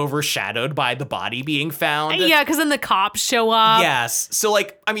kind of overshadowed by the body being found. Yeah, because then the cops show up. Yes. So,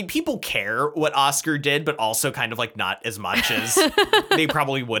 like, I mean, people care what Oscar did, but also kind of, like, not as much as they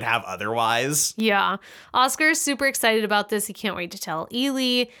probably would have otherwise. Yeah. Oscar's super excited about this. He can't wait to tell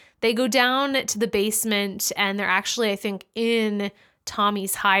Ely. They go down to the basement, and they're actually, I think, in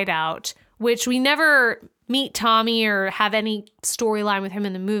Tommy's hideout, which we never meet Tommy or have any storyline with him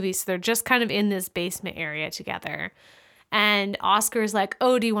in the movie. So they're just kind of in this basement area together. And Oscar's like,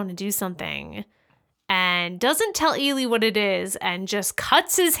 oh, do you want to do something? And doesn't tell Ely what it is and just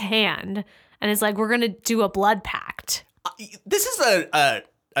cuts his hand and is like, we're going to do a blood pact. This is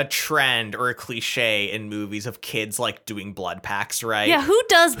a trend or a cliche in movies of kids like doing blood pacts, right? Yeah, who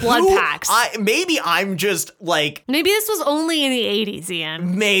does blood pacts? Maybe I'm just like... Maybe this was only in the 80s,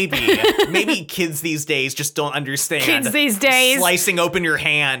 Ian. Maybe kids these days just don't understand. Kids these days. Slicing open your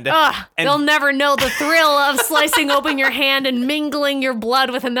hand. They'll never know the thrill of slicing open your hand and mingling your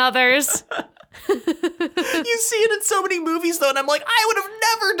blood with another's. You see it in so many movies, though, and I'm like, I would have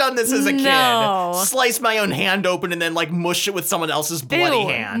never done this as a kid. Slice my own hand open and then, like, mush it with someone else's bloody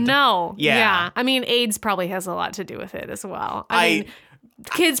hand. No. Yeah. I mean, AIDS probably has a lot to do with it as well. I mean,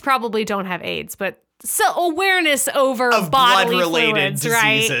 kids probably don't have AIDS, but so awareness of bodily blood-related fluids,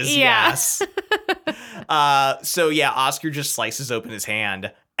 diseases, right? yes. So, yeah, Oscar just slices open his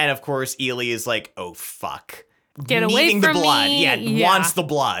hand, and, of course, Ely is like, oh, fuck. Get away needing from the blood. me. Yeah, wants the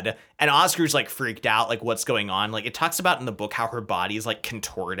blood. And Oscar's like freaked out, like what's going on. Like it talks about in the book how her body is like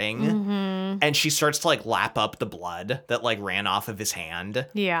contorting. Mm-hmm. And she starts to like lap up the blood that like ran off of his hand.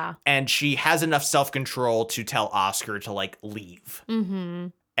 Yeah. And she has enough self-control to tell Oscar to like leave. Mm-hmm.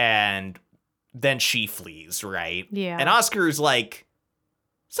 And then she flees, right? Yeah. And Oscar's like,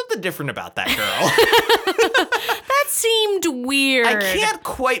 something different about that girl. That seemed weird. I can't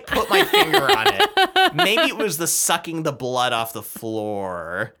quite put my finger on it. Maybe it was the sucking the blood off the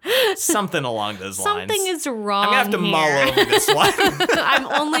floor. Something along those lines. Something is wrong. I'm gonna have to mull over this one. I'm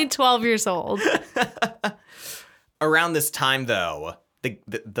only 12 years old. Around this time, though, the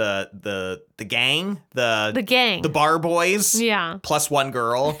gang, the bar boys, yeah, plus one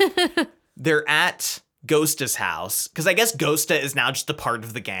girl, they're at Ghosta's house, because I guess Ghosta is now just a part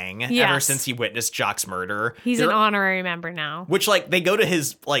of the gang ever since he witnessed Jock's murder. He's an honorary member now. Which, like, they go to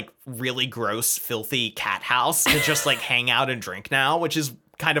his, like, really gross, filthy cat house to just, like, hang out and drink now, which is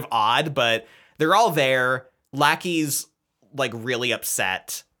kind of odd, but they're all there. Lackey's, like, really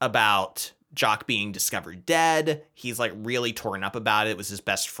upset about Jock being discovered dead. He's, like, really torn up about it. It was his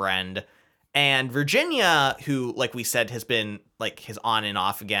best friend. And Virginia, who, like we said, has been, like, his on and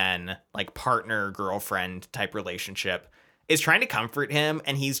off again, like, partner, girlfriend type relationship, is trying to comfort him.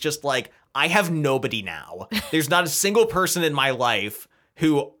 And he's just like, I have nobody now. There's not a single person in my life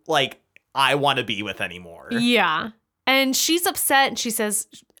who, like, I want to be with anymore. Yeah. And she's upset, and she says,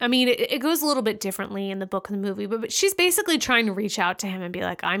 I mean, it goes a little bit differently in the book and the movie, but she's basically trying to reach out to him and be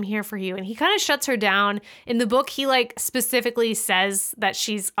like, I'm here for you. And he kind of shuts her down. In the book, he like specifically says that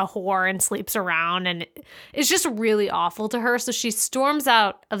she's a whore and sleeps around, and it's just really awful to her. So she storms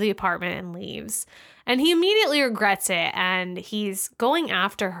out of the apartment and leaves. And he immediately regrets it, and he's going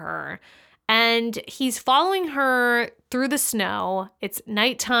after her. And he's following her through the snow. It's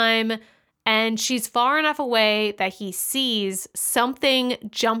nighttime. And she's far enough away that he sees something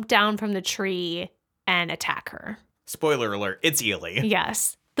jump down from the tree and attack her. Spoiler alert, it's Ely.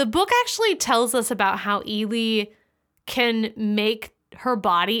 Yes. The book actually tells us about how Ely can make her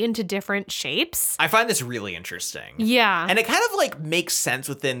body into different shapes. I find this really interesting. Yeah. And it kind of like makes sense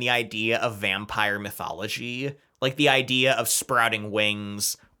within the idea of vampire mythology, like the idea of sprouting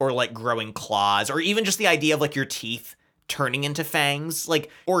wings or like growing claws, or even just the idea of like your teeth turning into fangs, like,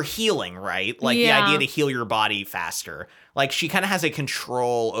 or healing, right? Like the idea to heal your body faster. Like she kind of has a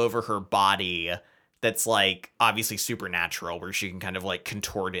control over her body that's like obviously supernatural, where she can kind of like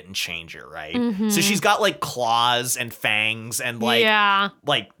contort it and change it, right? Mm-hmm. So she's got like claws and fangs and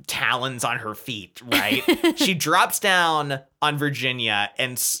like talons on her feet, right? She drops down on Virginia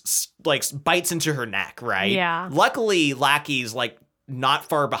and like bites into her neck, right? Yeah. Luckily, Lackey's like not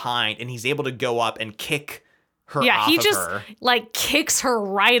far behind, and he's able to go up and kick her off he of just her. Like kicks her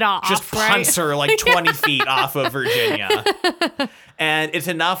right off. Just punts her like 20 feet off of Virginia. And it's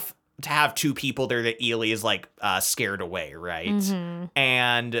enough to have two people there that Ely is like scared away, right? Mm-hmm.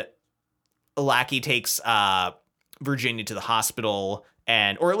 And Lackey takes Virginia to the hospital,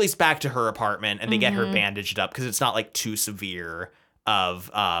 or at least back to her apartment, and they get her bandaged up because it's not like too severe of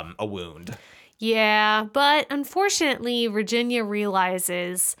a wound. Yeah, but unfortunately, Virginia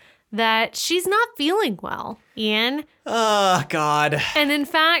realizes that she's not feeling well, Ian. Oh, God. And in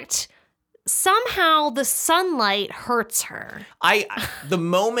fact, somehow the sunlight hurts her. The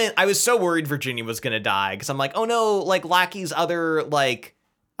moment I was so worried Virginia was going to die because I'm like, oh no, like Lackey's other like,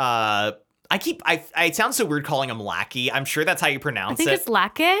 I sound so weird calling him Lackey. I'm sure that's how you pronounce it. I think it's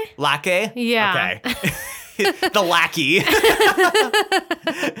Lackey. Lackey? Yeah. Okay. The lackey.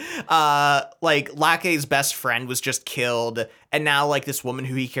 Like Lackey's best friend was just killed, and now like this woman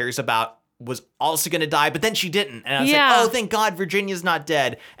who he cares about was also gonna die, but then she didn't. And I was like, oh, thank God Virginia's not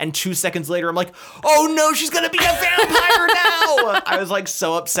dead. And 2 seconds later, I'm like, oh no, she's gonna be a vampire now. I was like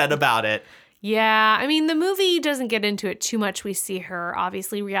so upset about it. Yeah, I mean, the movie doesn't get into it too much. We see her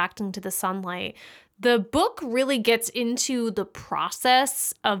obviously reacting to the sunlight. The book really gets into the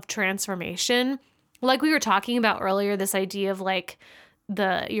process of transformation. Like we were talking about earlier, this idea of like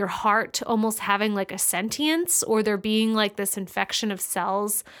your heart almost having like a sentience, or there being like this infection of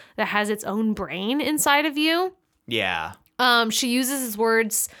cells that has its own brain inside of you. Yeah. She uses his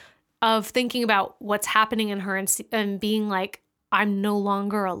words of thinking about what's happening in her and being like, I'm no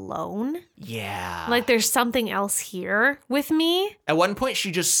longer alone. Yeah. Like there's something else here with me. At one point,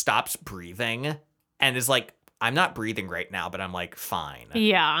 she just stops breathing and is like, I'm not breathing right now, but I'm like, fine.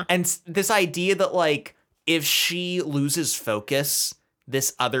 Yeah. And this idea that like, if she loses focus,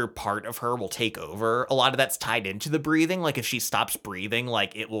 this other part of her will take over. A lot of that's tied into the breathing. Like if she stops breathing,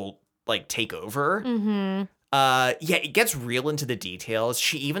 like it will like take over. Mm-hmm. Yeah, it gets real into the details.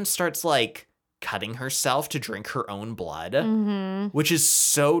 She even starts like cutting herself to drink her own blood, which is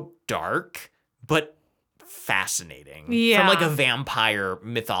so dark, but fascinating. Yeah. From like a vampire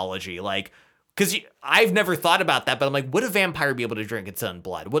mythology. Like, because I've never thought about that, but I'm like, would a vampire be able to drink its own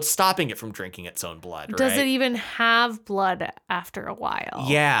blood? What's stopping it from drinking its own blood, right? Does it even have blood after a while?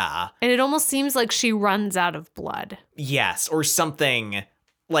 Yeah. And it almost seems like she runs out of blood. Yes, or something.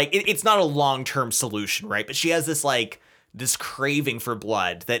 Like, it's not a long-term solution, right? But she has this craving for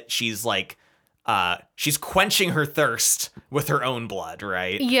blood that she's like, she's quenching her thirst with her own blood,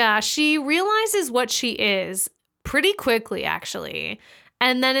 right? Yeah, she realizes what she is pretty quickly, actually.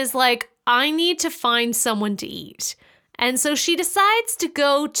 And then is like, I need to find someone to eat. And so she decides to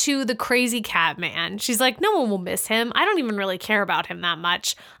go to the crazy cat man. She's like, no one will miss him. I don't even really care about him that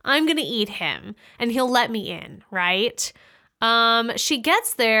much. I'm going to eat him and he'll let me in, right? She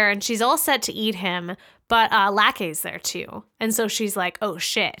gets there and she's all set to eat him, but Lackey's there too. And so she's like, oh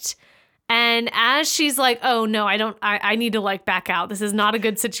shit. And as she's like, oh no, I need to like back out. This is not a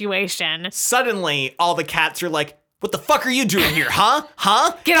good situation. Suddenly, all the cats are like, what the fuck are you doing here, huh?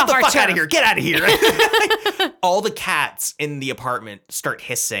 Huh? Get off our fuck turf. out of here. Get out of here. All the cats in the apartment start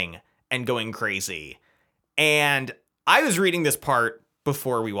hissing and going crazy. And I was reading this part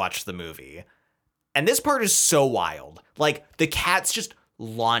before we watched the movie. And this part is so wild. Like, the cats just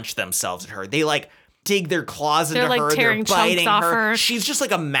launch themselves at her. They, like, dig their claws into like her. Tearing they're biting chunks off her. her. She's just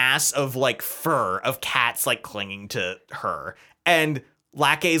like a mass of, like, fur of cats, like, clinging to her. And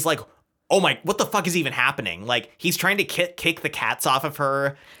Lackey's like, oh my, what the fuck is even happening? Like, he's trying to kick the cats off of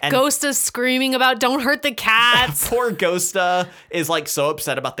her. And Ghosta's screaming about don't hurt the cats. poor Ghosta is like so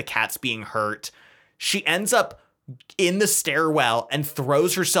upset about the cats being hurt. She ends up in the stairwell and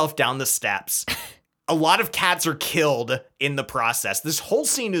throws herself down the steps. A lot of cats are killed in the process. This whole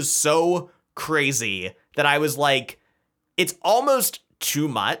scene is so crazy that I was like, it's almost too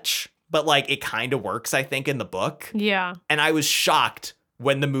much, but like it kind of works, I think, in the book. Yeah. And I was shocked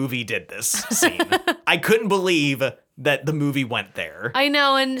when the movie did this scene. I couldn't believe that the movie went there. I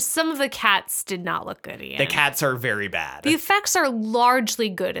know, and some of the cats did not look good, Ian. The cats are very bad. The effects are largely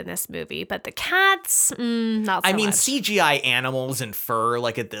good in this movie, but the cats, not so I mean, much. CGI animals and fur,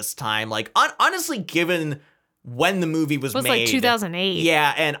 like at this time, like honestly, given when the movie was It was made. like 2008.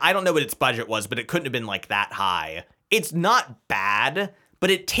 Yeah, and I don't know what its budget was, but it couldn't have been like that high. It's not bad, but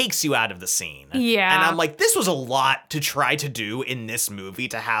it takes you out of the scene. Yeah. And I'm like, this was a lot to try to do in this movie,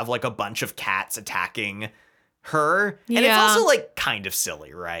 to have like a bunch of cats attacking her. And it's Yeah. also like kind of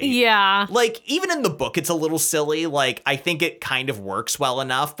silly, right? Yeah. Like, even in the book, it's a little silly. Like, I think it kind of works well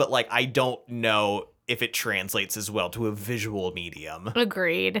enough, but like, I don't know if it translates as well to a visual medium.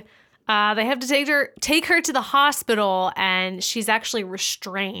 Agreed. They have to take her to the hospital, and she's actually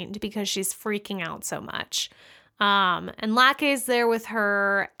restrained because she's freaking out so much. And Lackey's there with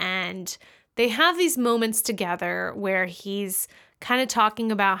her, and they have these moments together where he's kind of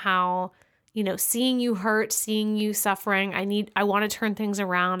talking about how, you know, seeing you hurt, seeing you suffering, I want to turn things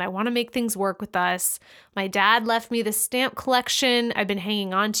around. I want to make things work with us. My dad left me this stamp collection. I've been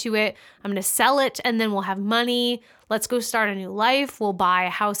hanging on to it. I'm going to sell it, and then we'll have money. Let's go start a new life. We'll buy a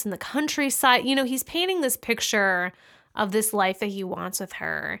house in the countryside. You know, he's painting this picture of this life that he wants with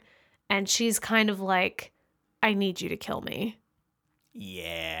her. And she's kind of like, I need you to kill me.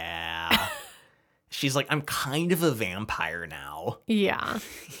 Yeah. she's like, I'm kind of a vampire now. Yeah.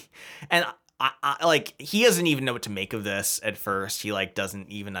 And I like, he doesn't even know what to make of this at first. He like doesn't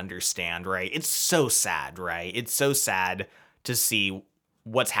even understand, right? It's so sad, right? It's so sad to see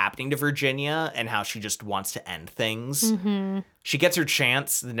what's happening to Virginia and how she just wants to end things. She gets her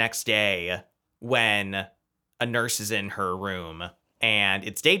chance the next day when a nurse is in her room and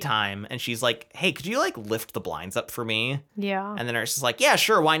it's daytime and she's like, hey, could you like lift the blinds up for me? Yeah. And the nurse is like, yeah,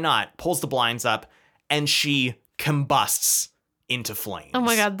 sure, why not? Pulls the blinds up and she combusts into flames. Oh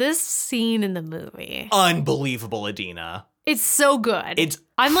my God, this scene in the movie. Unbelievable, Adina. It's so good.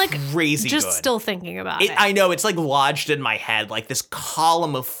 I'm like crazy just good. still thinking about it. I know, it's like lodged in my head, like this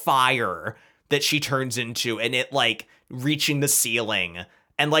column of fire that she turns into and it like reaching the ceiling.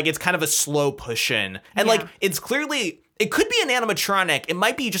 And like it's kind of a slow push in. And like it's clearly, it could be an animatronic. It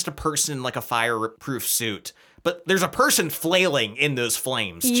might be just a person in like a fireproof suit. But there's a person flailing in those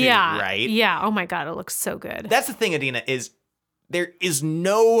flames too, right? Yeah. Oh my God, it looks so good. That's the thing, Adina, is there is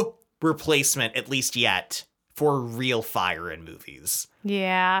no replacement, at least yet, for real fire in movies.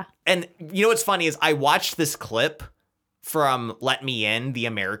 Yeah. And you know what's funny is I watched this clip from Let Me In, the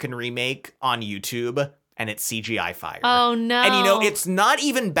American remake, on YouTube, and it's CGI fire. Oh, no. And you know, it's not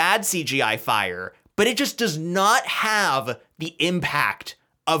even bad CGI fire, but it just does not have the impact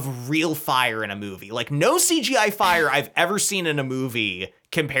of real fire in a movie. Like, no CGI fire I've ever seen in a movie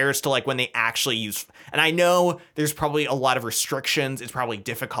compares to like when they actually use, and I know there's probably a lot of restrictions. It's probably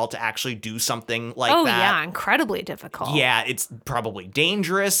difficult to actually do something like that. Oh yeah, incredibly difficult. Yeah, it's probably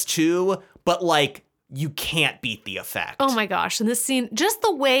dangerous too, but like you can't beat the effect. Oh my gosh, and this scene, just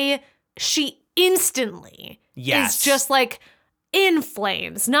the way she instantly is just like in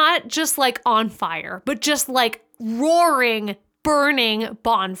flames, not just like on fire, but just like roaring, burning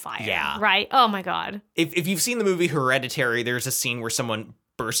bonfire. Yeah. Right? Oh my God. If you've seen the movie Hereditary, there's a scene where someone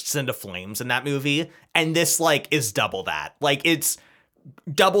bursts into flames in that movie, and this like is double that. Like it's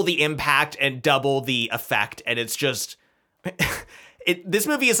double the impact and double the effect, and it's just this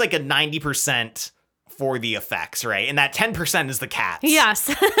movie is like a 90% for the effects, right? And that 10% is the cats.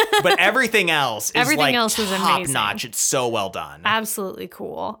 Yes. But everything else is like is top amazing. notch. It's so well done. Absolutely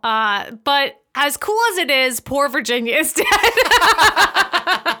cool. But as cool as it is, poor Virginia is dead.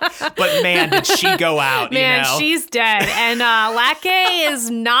 But man, did she go out, Man, you know? she's dead. And Lackey is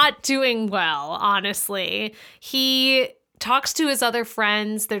not doing well, honestly. He talks to his other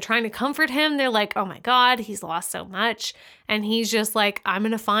friends. They're trying to comfort him. They're like, oh my God, he's lost so much. And he's just like, I'm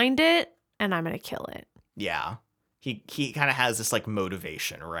going to find it and I'm going to kill it. Yeah. He kind of has this like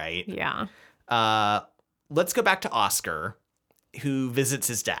motivation, right? Yeah. Let's go back to Oscar, who visits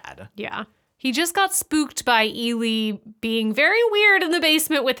his dad. Yeah. He just got spooked by Ely being very weird in the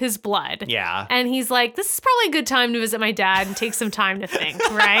basement with his blood. Yeah. And he's like, this is probably a good time to visit my dad and take some time to think,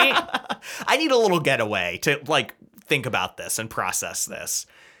 right? I need a little getaway to like think about this and process this.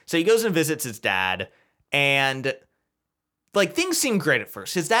 So he goes and visits his dad, and like things seem great at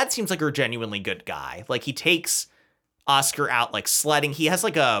first. His dad seems like a genuinely good guy. Like he takes Oscar out like sledding. He has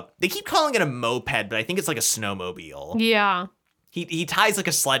like they keep calling it a moped, but I think it's like a snowmobile. Yeah. He ties like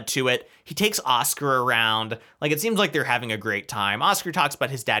a sled to it. He takes Oscar around. Like it seems like they're having a great time. Oscar talks about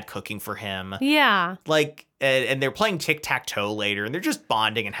his dad cooking for him. Yeah. Like, and they're playing tic-tac-toe later, and they're just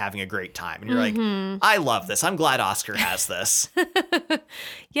bonding and having a great time. And you're like, I love this. I'm glad Oscar has this.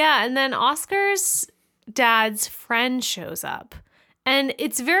 Yeah, and then Oscar's dad's friend shows up. And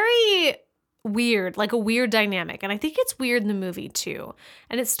it's very weird, like a weird dynamic. And I think it's weird in the movie too.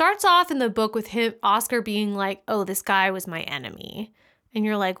 And it starts off in the book with Oscar being like, oh, this guy was my enemy. And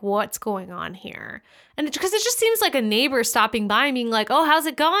you're like, what's going on here? And because it just seems like a neighbor stopping by and being like, oh, how's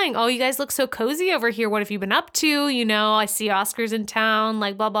it going? Oh, you guys look so cozy over here. What have you been up to? You know, I see Oscar's in town,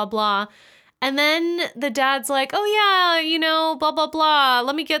 like blah, blah, blah. And then the dad's like, oh yeah, you know, blah, blah, blah.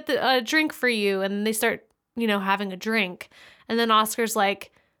 Let me get a drink for you. And they start, you know, having a drink. And then Oscar's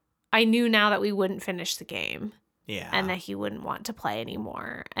like, I knew now that we wouldn't finish the game. Yeah. And that he wouldn't want to play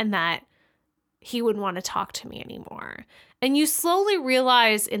anymore. And that he wouldn't want to talk to me anymore. And you slowly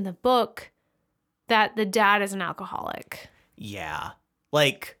realize in the book that the dad is an alcoholic. Yeah.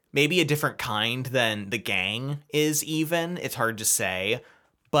 Like maybe a different kind than the gang is even. It's hard to say.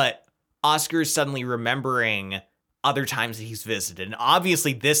 But Oscar is suddenly remembering other times that he's visited. And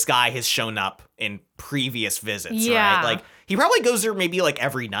obviously this guy has shown up in previous visits, right? Like he probably goes there maybe like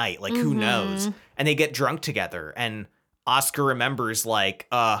every night, like who knows? And they get drunk together. And Oscar remembers like,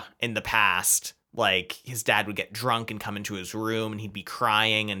 in the past, like his dad would get drunk and come into his room and he'd be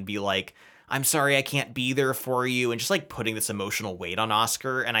crying and be like, I'm sorry I can't be there for you, and just like putting this emotional weight on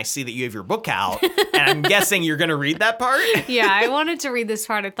Oscar. And I see that you have your book out, and I'm guessing you're going to read that part. Yeah, I wanted to read this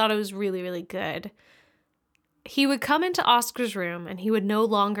part. I thought it was really, really good. He would come into Oscar's room, and he would no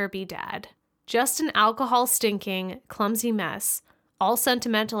longer be Dad. Just an alcohol-stinking, clumsy mess, all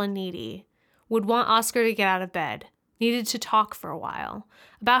sentimental and needy. Would want Oscar to get out of bed. Needed to talk for a while.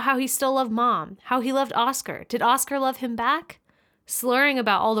 About how he still loved Mom. How he loved Oscar. Did Oscar love him back? Slurring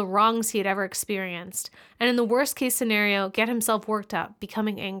about all the wrongs he had ever experienced. And in the worst case scenario, get himself worked up,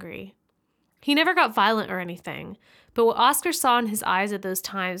 becoming angry. He never got violent or anything. But what Oscar saw in his eyes at those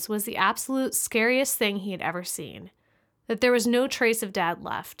times was the absolute scariest thing he had ever seen. That there was no trace of Dad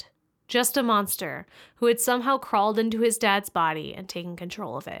left. Just a monster who had somehow crawled into his dad's body and taken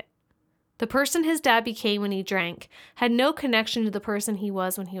control of it. The person his dad became when he drank had no connection to the person he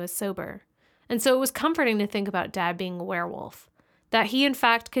was when he was sober. And so it was comforting to think about Dad being a werewolf. That he in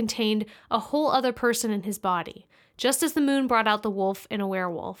fact contained a whole other person in his body. Just as the moon brought out the wolf in a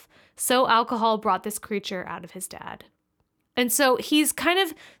werewolf, so alcohol brought this creature out of his dad. And so he's kind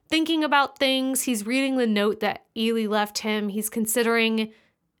of thinking about things. He's reading the note that Ely left him. He's considering,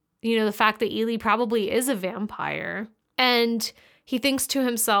 the fact that Ely probably is a vampire. And he thinks to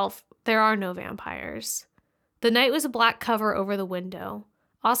himself, there are no vampires. The night was a black cover over the window.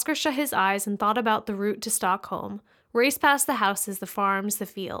 Oscar shut his eyes and thought about the route to Stockholm, raced past the houses, the farms, the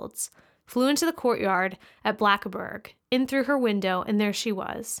fields, flew into the courtyard at Blackeberg, in through her window, and there she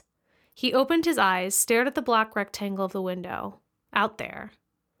was. He opened his eyes, stared at the black rectangle of the window. Out there.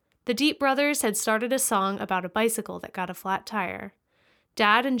 The Deep Brothers had started a song about a bicycle that got a flat tire.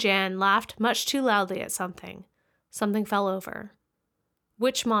 Dad and Jan laughed much too loudly at something. Something fell over.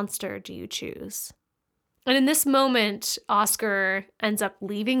 Which monster do you choose? And in this moment, Oscar ends up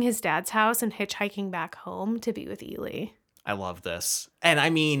leaving his dad's house and hitchhiking back home to be with Ely. I love this. And I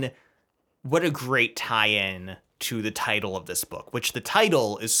mean, what a great tie-in to the title of this book, which the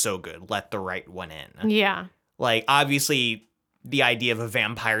title is so good, Let the Right One In. Yeah. Like, obviously, the idea of a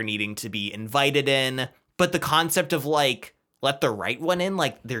vampire needing to be invited in, but the concept of, like, let the right one in,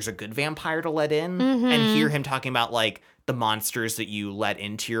 like, there's a good vampire to let in, and hear him talking about, like, the monsters that you let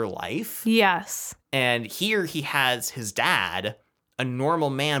into your life. Yes. And here he has his dad, a normal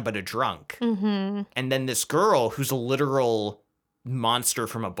man, but a drunk. And then this girl who's a literal monster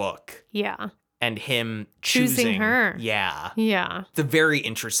from a book. Yeah. And him choosing her. Yeah. Yeah. It's a very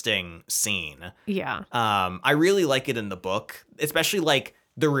interesting scene. Yeah. I really like it in the book, especially like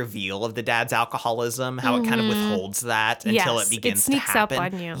the reveal of the dad's alcoholism, how it kind of withholds that until it begins to happen.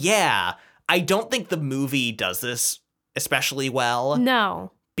 Up on you. Yeah. I don't think the movie does this especially well.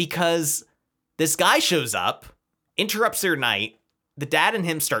 No. Because this guy shows up, interrupts their night, the dad and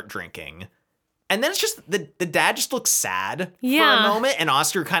him start drinking, and then it's just the dad just looks sad for a moment, and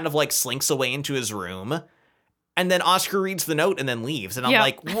Oscar kind of like slinks away into his room, and then Oscar reads the note and then leaves, and I'm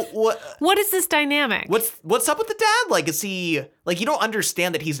like, what? What is this dynamic? What's up with the dad? Like, is he like, you don't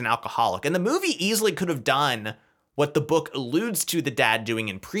understand that he's an alcoholic, and the movie easily could have done what the book alludes to the dad doing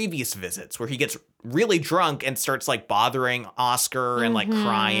in previous visits, where he gets really drunk and starts like bothering Oscar and like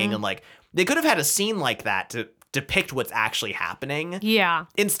crying, and like they could have had a scene like that to depict what's actually happening. Yeah.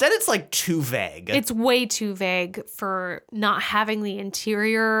 Instead, it's like too vague. It's way too vague for not having the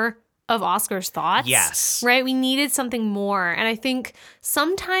interior of Oscar's thoughts. Yes. Right? We needed something more. And I think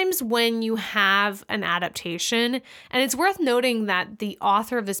sometimes when you have an adaptation, and it's worth noting that the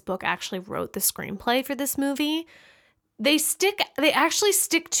author of this book actually wrote the screenplay for this movie, they actually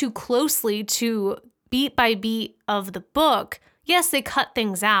stick too closely to beat by beat of the book. Yes, they cut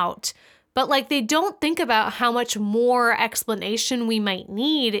things out, but like they don't think about how much more explanation we might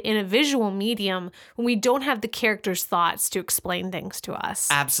need in a visual medium when we don't have the characters' thoughts to explain things to us.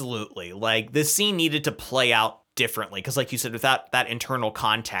 Absolutely. Like this scene needed to play out differently because like you said, without that internal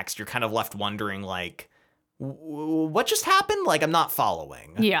context, you're kind of left wondering like, what just happened? Like I'm not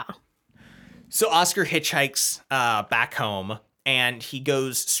following. Yeah. So Oscar hitchhikes back home and he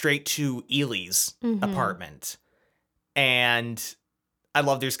goes straight to Ely's apartment. And I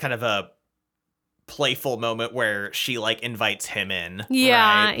love there's kind of a playful moment where she like invites him in.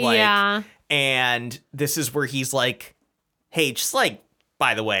 Yeah, right? Like, yeah. And this is where he's like, hey, just like,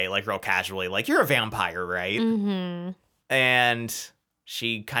 by the way, like real casually, like you're a vampire, right? And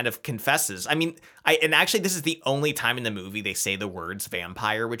she kind of confesses. I mean, and actually this is the only time in the movie they say the words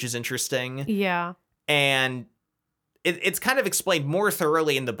vampire, which is interesting. Yeah. And it's kind of explained more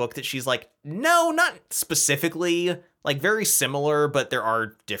thoroughly in the book that she's like, no, not specifically, like very similar, but there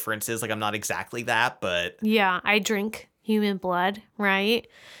are differences. Like I'm not exactly that, but yeah, I drink. human blood, right?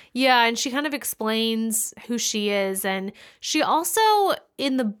 Yeah, and she kind of explains who she is. And she also,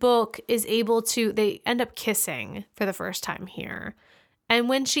 in the book, is able to, they end up kissing for the first time here. And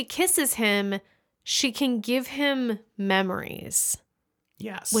when she kisses him, she can give him memories.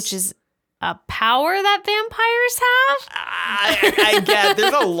 Yes. Which is a power that vampires have? I get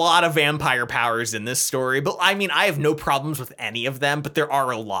there's a lot of vampire powers in this story, but I mean, I have no problems with any of them, but there are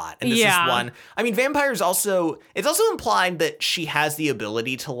a lot. And this is one. I mean, vampires also, it's also implied that she has the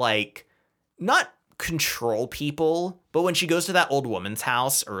ability to like, not control people, but when she goes to that old woman's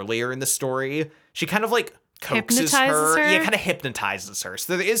house earlier in the story, she kind of like coaxes her. Yeah, kind of hypnotizes her.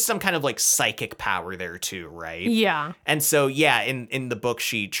 So there is some kind of like psychic power there too, right? Yeah. And so, yeah, in the book,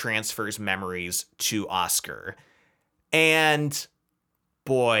 she transfers memories to Oscar. And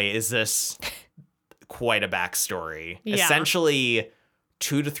boy, is this quite a backstory. Yeah. Essentially,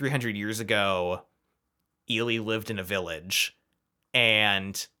 200 to 300 years ago, Ely lived in a village.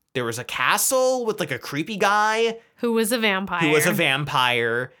 And there was a castle with like a creepy guy. Who was a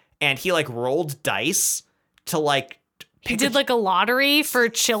vampire. And he like rolled dice to like he did like a lottery for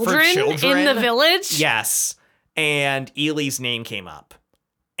children in the village. Yes. And Ely's name came up.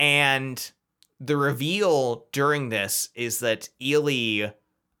 And the reveal during this is that Ely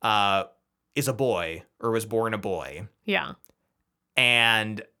is a boy, or was born a boy. Yeah.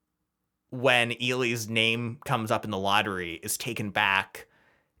 And when Ely's name comes up in the lottery, is taken back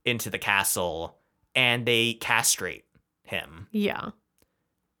into the castle and they castrate him. Yeah.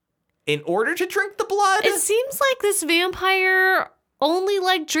 In order to drink the blood? It seems like this vampire only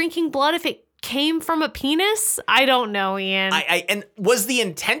liked drinking blood if it came from a penis. I don't know, Ian. And was the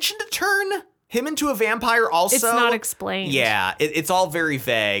intention to turn him into a vampire also? It's not explained. Yeah, it's all very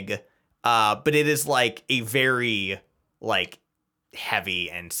vague. But it is like a very like heavy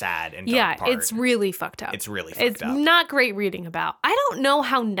and sad and dark part. It's really fucked up. It's really fucked up. It's not great reading about. I don't know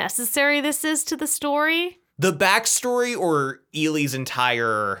how necessary this is to the story. The backstory or Ely's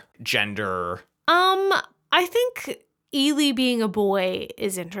entire gender? I think Ely being a boy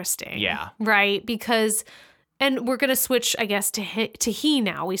is interesting. Yeah. Right? Because, and we're going to switch, I guess, to he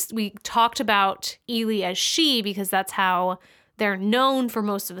now. We talked about Ely as she because that's how they're known for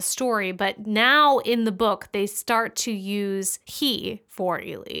most of the story. But now in the book, they start to use he for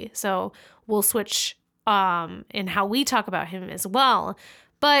Ely. So we'll switch in how we talk about him as well.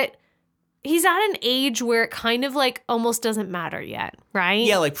 But he's at an age where it kind of like almost doesn't matter yet, right?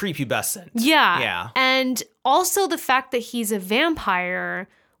 Yeah, like prepubescent. Yeah. And also the fact that he's a vampire,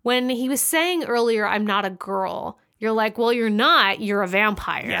 when he was saying earlier, I'm not a girl, you're like, well, you're not, you're a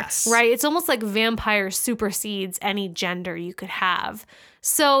vampire. Yes. Right? It's almost like vampire supersedes any gender you could have.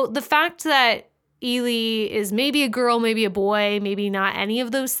 So the fact that Ely is maybe a girl, maybe a boy, maybe not any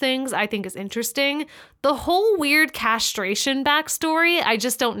of those things, I think is interesting. The whole weird castration backstory, I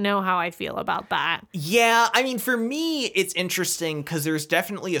just don't know how I feel about that. Yeah, I mean, for me, it's interesting because there's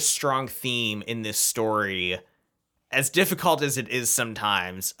definitely a strong theme in this story, as difficult as it is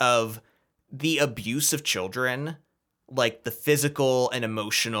sometimes, of the abuse of children, like the physical and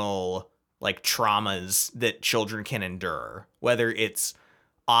emotional like traumas that children can endure, whether it's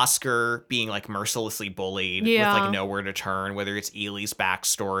Oscar being like mercilessly bullied with like nowhere to turn, whether it's Ely's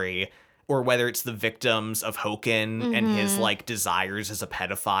backstory or whether it's the victims of Hoken and his like desires as a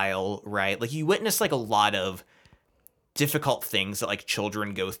pedophile, right? Like you witness like a lot of difficult things that like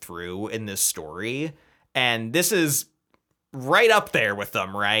children go through in this story. And this is right up there with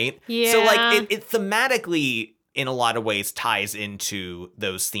them, right? Yeah. So like it thematically in a lot of ways ties into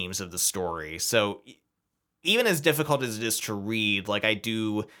those themes of the story. So even as difficult as it is to read, like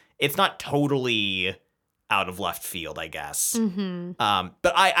it's not totally out of left field, I guess. Mm-hmm.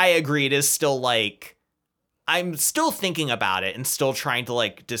 But I agree. It is still like, I'm still thinking about it and still trying to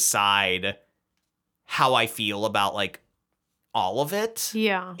like decide how I feel about like all of it.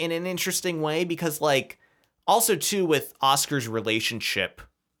 Yeah. In an interesting way, because like also too with Oscar's relationship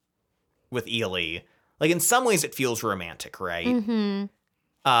with Ely, like in some ways it feels romantic, right? Mm-hmm.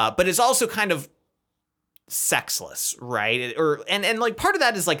 But it's also kind of sexless, right? And like part of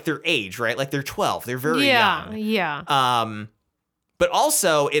that is like their age, right? Like they're 12, they're very young. Yeah. But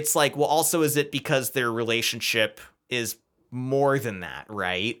also it's like, well, also is it because their relationship is more than that,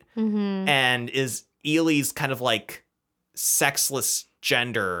 right? Mm-hmm. And is Ely's kind of like sexless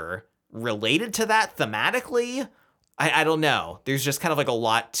gender related to that thematically? I don't know. There's just kind of like a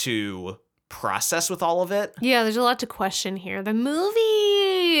lot to process with all of it. Yeah, there's a lot to question here. The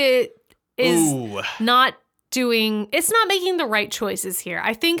movie is not making the right choices here.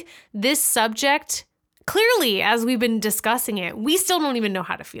 I think this subject, clearly, as we've been discussing it, we still don't even know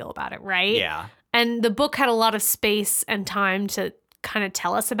how to feel about it, right? Yeah. And the book had a lot of space and time to kind of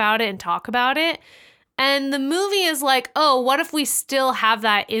tell us about it and talk about it. And the movie is like, oh, what if we still have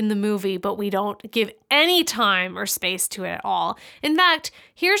that in the movie, but we don't give any time or space to it at all? In fact,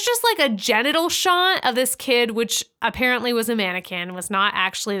 here's just like a genital shot of this kid, which apparently was a mannequin, was not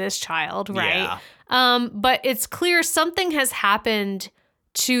actually this child, right? Yeah. But it's clear something has happened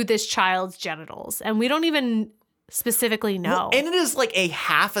to this child's genitals, and we don't even specifically know. Well, and it is like a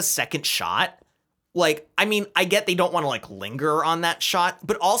half a second shot. Like, I mean, I get they don't want to like linger on that shot,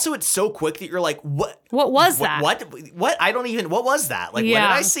 but also it's so quick that you're like, what was that? What? I don't even, what was that? Like, yeah. What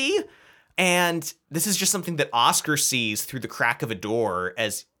did I see? And this is just something that Oscar sees through the crack of a door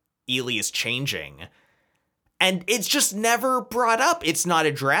as Ely is changing. And it's just never brought up. It's not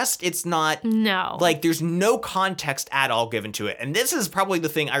addressed. It's not. No. Like, there's no context at all given to it. And this is probably the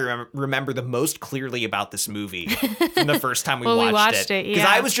thing I remember the most clearly about this movie from the first time we watched it. Because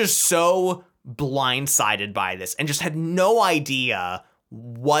I was just so blindsided by this and just had no idea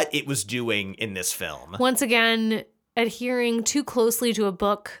what it was doing in this film. Once again, adhering too closely to a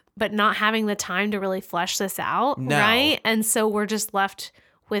book, but not having the time to really flesh this out, right? And so we're just left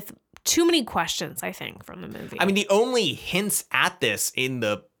with too many questions, I think, from the movie. I mean, the only hints at this in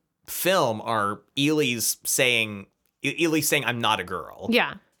the film are Ely saying, I'm not a girl.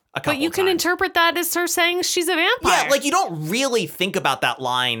 Yeah. But you can interpret that as her saying she's a vampire. Yeah, like you don't really think about that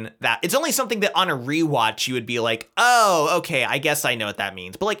line. That it's only something that on a rewatch you would be like, oh, okay, I guess I know what that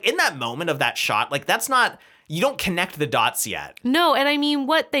means. But like in that moment of that shot, like that's not, you don't connect the dots yet. No, and I mean,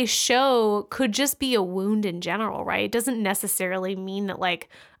 what they show could just be a wound in general, right? It doesn't necessarily mean that like,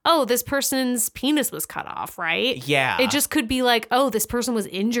 oh, this person's penis was cut off, right? Yeah. It just could be like, oh, this person was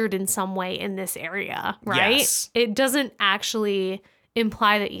injured in some way in this area, right? Yes. It doesn't actually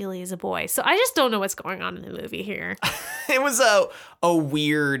imply that Ely is a boy. So I just don't know what's going on in the movie here. It was a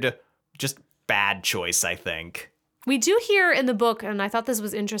weird, just bad choice, I think. We do hear in the book, and I thought this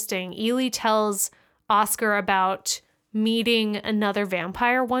was interesting, Ely tells Oscar about meeting another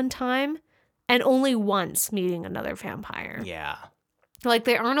vampire one time and only once meeting another vampire. Yeah. Like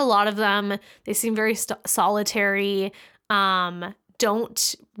there aren't a lot of them. They seem very solitary.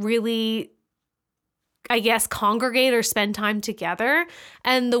 Don't really, I guess, congregate or spend time together.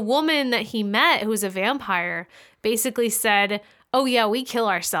 And the woman that he met, who was a vampire, basically said, oh yeah, we kill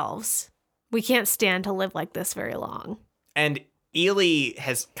ourselves. We can't stand to live like this very long. And Ely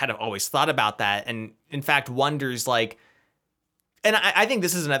has kind of always thought about that. And in fact, wonders like, and I think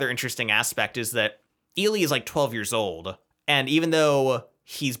this is another interesting aspect is that Ely is like 12 years old. And even though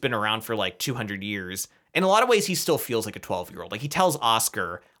he's been around for like 200 years, in a lot of ways, he still feels like a 12-year-old. Like he tells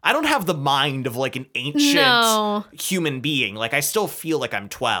Oscar, I don't have the mind of like an ancient human being. Like I still feel like I'm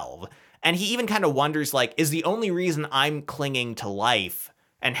 12. And he even kind of wonders like, is the only reason I'm clinging to life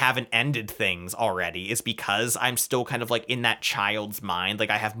and haven't ended things already is because I'm still kind of like in that child's mind. Like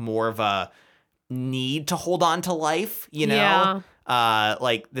I have more of a need to hold on to life, you know? Yeah.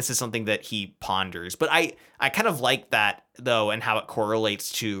 Like this is something that he ponders. But I kind of like that though, and how it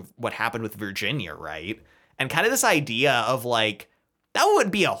correlates to what happened with Virginia, right? And kind of this idea of like, that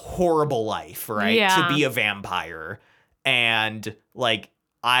would be a horrible life, right? Yeah. To be a vampire. And like,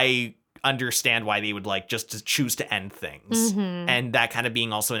 I understand why they would like just to choose to end things. Mm-hmm. And that kind of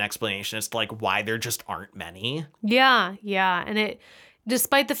being also an explanation as to like why there just aren't many. Yeah. And it,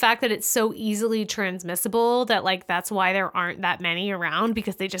 despite the fact that it's so easily transmissible that like that's why there aren't that many around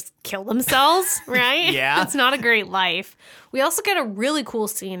because they just kill themselves, right? Yeah. It's not a great life. We also get a really cool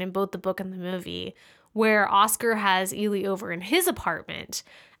scene in both the book and the movie where Oscar has Ely over in his apartment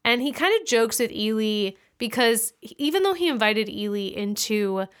and he kind of jokes with Ely because even though he invited Ely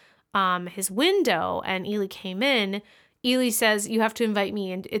into his window and Ely came in, Ely says, you have to invite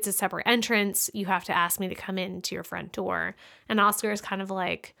me and it's a separate entrance. You have to ask me to come into your front door. And Oscar is kind of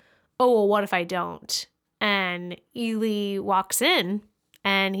like, oh, well, what if I don't? And Ely walks in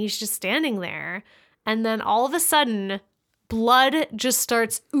and he's just standing there. And then all of a sudden, blood just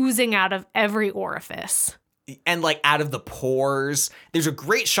starts oozing out of every orifice. And like out of the pores. There's a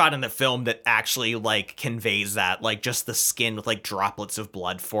great shot in the film that actually like conveys that, like just the skin with like droplets of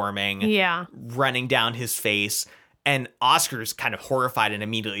blood forming. Yeah. Running down his face. And Oscar's kind of horrified and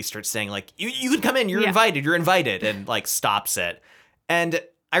immediately starts saying like, you can come in, you're invited, and like stops it. And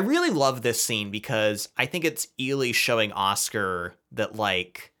I really love this scene because I think it's Ely showing Oscar that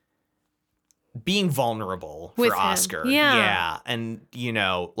like being vulnerable for Oscar. Yeah. And you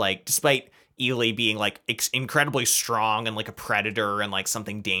know, like despite Ely being like incredibly strong and like a predator and like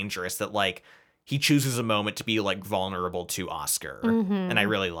something dangerous, that like he chooses a moment to be like vulnerable to Oscar. Mm-hmm. And I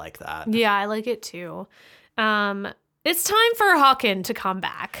really like that. Yeah, I like it too. It's time for Hawken to come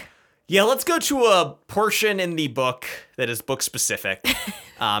back. Yeah, let's go to a portion in the book that is book specific.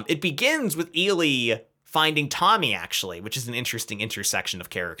 It begins with Ely finding Tommy, actually, which is an interesting intersection of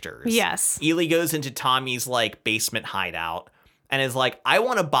characters. Yes. Ely goes into Tommy's like basement hideout and is like, I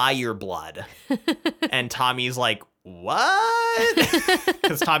want to buy your blood. And Tommy's like, what?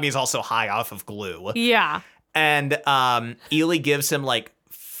 Because Tommy is also high off of glue. Yeah. And Ely gives him like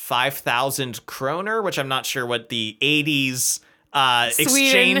 5,000 kroner, which I'm not sure what the 80s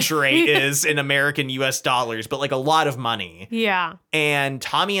exchange rate is in American US dollars, but like a lot of money. Yeah. And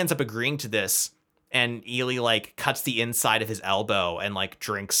Tommy ends up agreeing to this, and Ely like cuts the inside of his elbow and like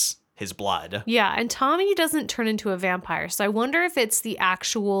drinks his blood. Yeah, and Tommy doesn't turn into a vampire, so I wonder if it's the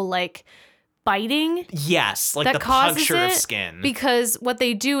actual like biting. Yes, like that the causes puncture of it, skin. Because what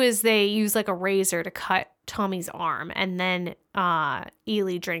they do is they use like a razor to cut Tommy's arm, and then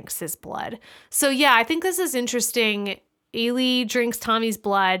Ely drinks his blood. So yeah, I think this is interesting. Ely drinks Tommy's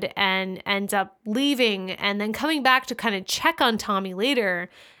blood and ends up leaving and then coming back to kind of check on Tommy later.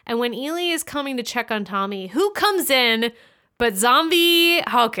 And when Ely is coming to check on Tommy, who comes in but zombie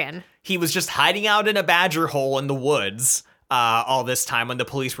Håkan? He was just hiding out in a badger hole in the woods all this time when the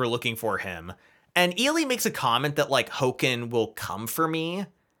police were looking for him. And Ely makes a comment that like Håkan will come for me.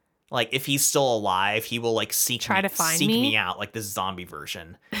 Like if he's still alive, he will like seek me out, like this zombie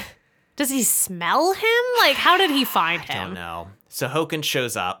version. Does he smell him? Like, how did he find him? I don't know. So Håkan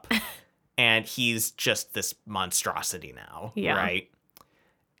shows up, and he's just this monstrosity now, right?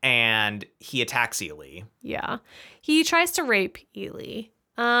 And he attacks Ely. Yeah. He tries to rape Ely,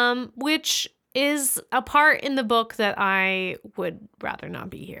 which is a part in the book that I would rather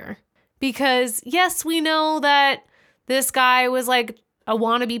not be here. Because, yes, we know that this guy was like a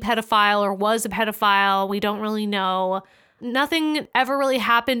wannabe pedophile or was a pedophile. We don't really know. Nothing ever really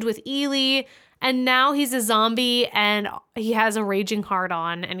happened with Ely, and now he's a zombie and he has a raging heart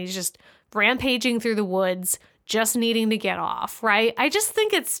on and he's just rampaging through the woods, just needing to get off, right? I just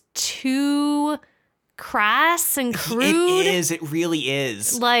think it's too crass and crude. It is. It really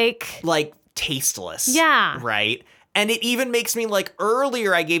is. Like tasteless. Yeah. Right? And it even makes me like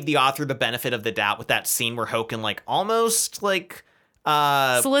earlier I gave the author the benefit of the doubt with that scene where Håkan like almost like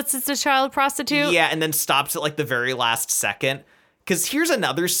solicits a child prostitute. Yeah, and then stops at like the very last second. Because here's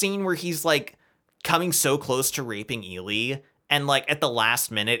another scene where he's like coming so close to raping Ely, and like at the last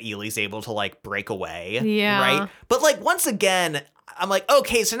minute, Ely's able to like break away. Yeah. Right? But like once again, I'm like,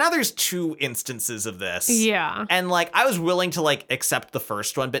 okay, so now there's two instances of this. Yeah. And like I was willing to like accept the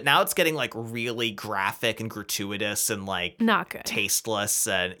first one, but now it's getting like really graphic and gratuitous and like not good. Tasteless.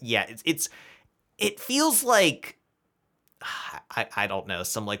 And yeah, it feels like I don't know,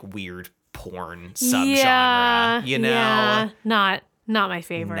 some like weird porn subgenre, you know? Yeah, not my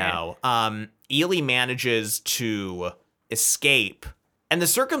favorite. No. Ely manages to escape, and the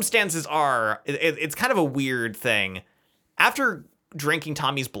circumstances are, it's kind of a weird thing. After drinking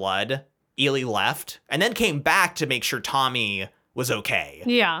Tommy's blood, Ely left, and then came back to make sure Tommy was okay.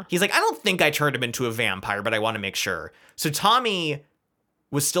 Yeah. He's like, I don't think I turned him into a vampire, but I want to make sure. So Tommy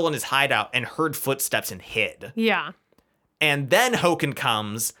was still in his hideout and heard footsteps and hid. Yeah. And then Håkan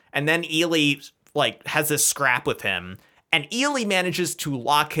comes, and then Ely like has this scrap with him, and Ely manages to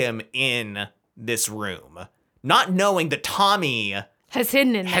lock him in this room, not knowing that Tommy has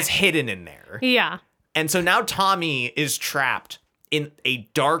hidden in there. Yeah. And so now Tommy is trapped in a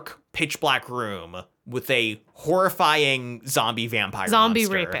dark, pitch black room with a horrifying zombie vampire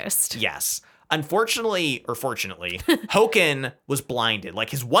monster. Rapist. Yes. Unfortunately, or fortunately, Håkan was blinded.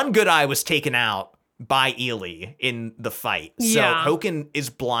 Like his one good eye was taken out by Ely in the fight. Yeah. So Håkan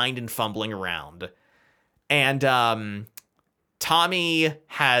is blind and fumbling around. And Tommy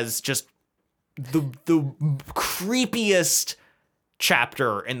has just the creepiest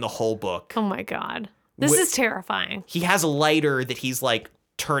chapter in the whole book. Oh my God. This is terrifying. He has a lighter that he's like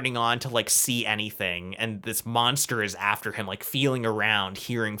turning on to like see anything, and this monster is after him, like feeling around,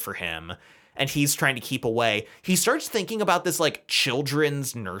 hearing for him. And he's trying to keep away. He starts thinking about this like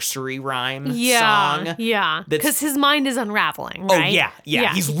children's nursery rhyme song. Yeah, because his mind is unraveling, right? Oh,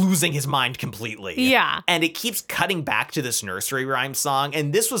 yeah. He's losing his mind completely. Yeah. And it keeps cutting back to this nursery rhyme song.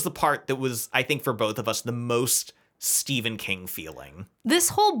 And this was the part that was, I think, for both of us, the most Stephen King feeling. This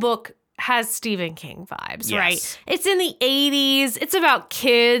whole book has Stephen King vibes, yes. right? It's in the 80s. It's about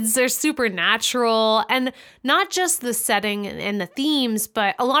kids. They're supernatural. And not just the setting and the themes,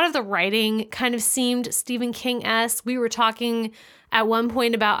 but a lot of the writing kind of seemed Stephen King-esque. We were talking at one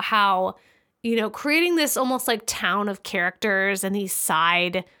point about how, you know, creating this almost like town of characters and these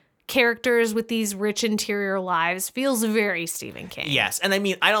side characters with these rich interior lives feels very Stephen King. Yes. And I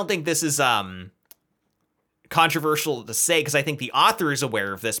mean, I don't think this is controversial to say because I think the author is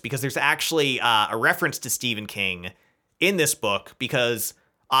aware of this because there's actually a reference to Stephen King in this book because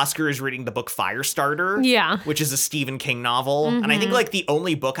Oscar is reading the book Firestarter, which is a Stephen King novel. Mm-hmm. And I think like the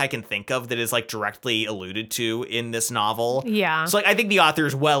only book I can think of that is like directly alluded to in this novel. Yeah. So like I think the author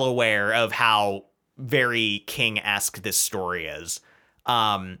is well aware of how very King-esque this story is.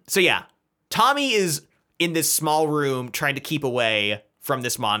 So yeah, Tommy is in this small room trying to keep away from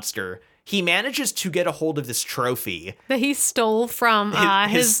this monster. He manages to get a hold of this trophy that he stole from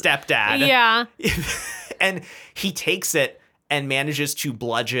his stepdad. Yeah. And he takes it and manages to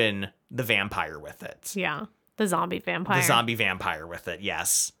bludgeon the vampire with it. Yeah, the zombie vampire. The zombie vampire with it,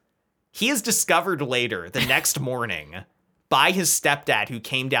 yes. He is discovered later, the next morning, by his stepdad who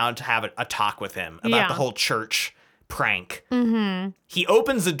came down to have a talk with him about the whole church prank. Mm-hmm. He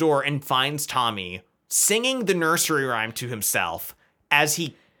opens the door and finds Tommy singing the nursery rhyme to himself as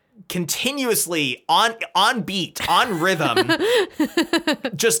he continuously, on beat, on rhythm,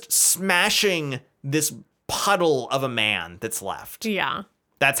 just smashing this puddle of a man that's left. Yeah.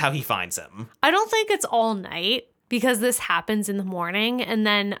 That's how he finds him. I don't think it's all night because this happens in the morning. And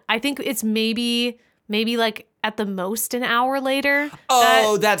then I think it's maybe like at the most an hour later.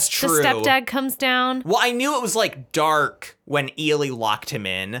 Oh, that's true. The stepdad comes down. Well, I knew it was like dark when Ely locked him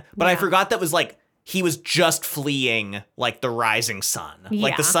in, but I forgot that was like he was just fleeing like the rising sun. Yeah.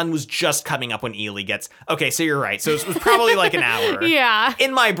 Like the sun was just coming up when Ely gets... Okay, so you're right. So it was probably like an hour. Yeah.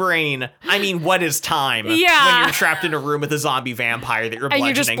 In my brain, I mean, what is time? Yeah. When you're trapped in a room with a zombie vampire that you're bludgeoning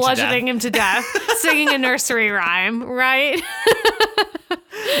and you're just bludgeoning him to death, singing a nursery rhyme, right?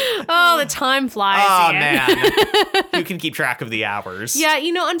 Oh, the time flies. Oh, man. You can keep track of the hours. Yeah,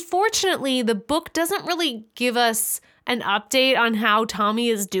 unfortunately, the book doesn't really give us an update on how Tommy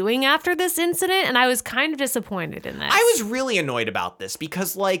is doing after this incident, and I was kind of disappointed in this. I was really annoyed about this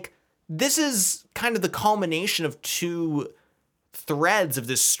because, like, this is kind of the culmination of two threads of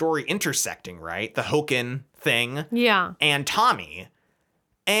this story intersecting, right? The Hoken thing. Yeah. And Tommy.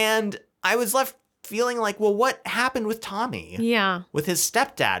 And I was left feeling like, well, what happened with Tommy? Yeah. With his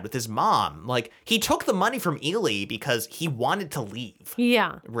stepdad, with his mom. Like, he took the money from Ely because he wanted to leave.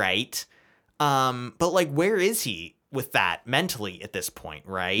 Yeah. Right? But, like, where is he with that mentally at this point,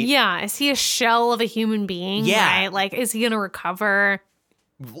 right? Yeah. Is he a shell of a human being? Yeah. Right? Like, is he going to recover?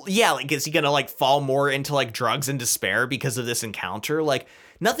 Yeah, like, is he gonna, like, fall more into, like, drugs and despair because of this encounter? Like,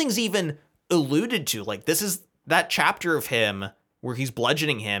 nothing's even alluded to. Like, this is that chapter of him where he's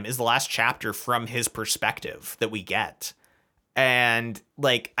bludgeoning him is the last chapter from his perspective that we get. And,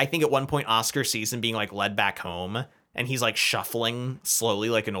 like, I think at one point Oscar sees him being, like, led back home, and he's, like, shuffling slowly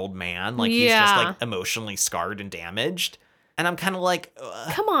like an old man. Like, he's just, like, emotionally scarred and damaged. And I'm kind of like...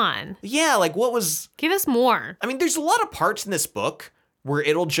 Come on. Yeah, like, what was... Give us more. I mean, there's a lot of parts in this book where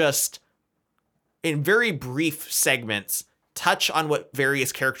it'll just, in very brief segments, touch on what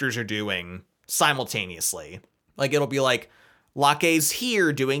various characters are doing simultaneously. Like, it'll be like, Lake's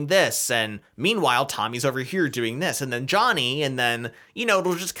here doing this, and meanwhile, Tommy's over here doing this, and then Johnny, and then,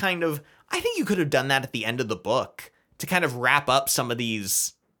 it'll just kind of... I think you could have done that at the end of the book to kind of wrap up some of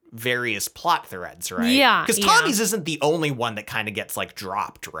these various plot threads, right? Yeah. Because Tommy's isn't the only one that kind of gets, like,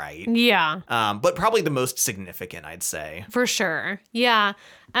 dropped, right? Yeah. But probably the most significant, I'd say. For sure. Yeah.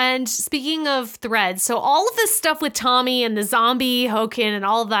 And speaking of threads, so all of this stuff with Tommy and the zombie Hoken and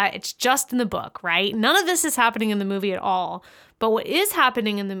all of that, it's just in the book, right? None of this is happening in the movie at all. But what is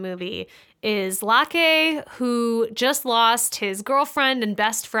happening in the movie is Lake, who just lost his girlfriend and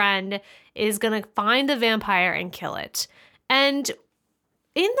best friend, is going to find the vampire and kill it. And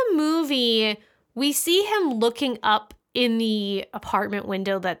in the movie, we see him looking up in the apartment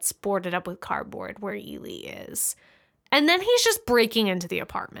window that's boarded up with cardboard where Ely is. And then he's just breaking into the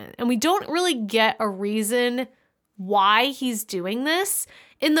apartment. And we don't really get a reason why he's doing this.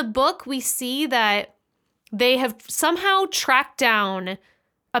 In the book, we see that they have somehow tracked down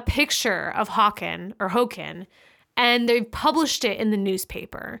a picture of Hoken, and they've published it in the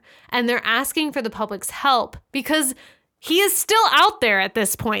newspaper. And they're asking for the public's help because he is still out there at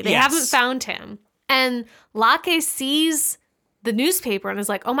this point. They haven't found him. And Lake sees the newspaper and is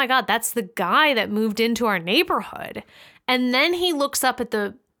like, oh my God, that's the guy that moved into our neighborhood. And then he looks up at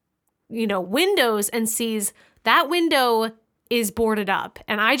the, windows and sees that window is boarded up.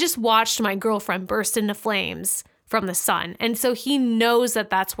 And I just watched my girlfriend burst into flames from the sun. And so he knows that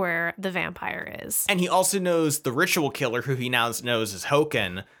that's where the vampire is. And he also knows the ritual killer, who he now knows as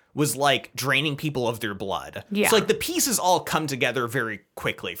Hoken, was like draining people of their blood. Yeah. So like the pieces all come together very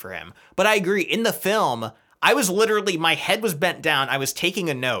quickly for him. But I agree, in the film, I was literally, my head was bent down, I was taking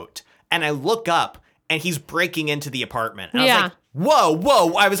a note, and I look up and he's breaking into the apartment. And I was like,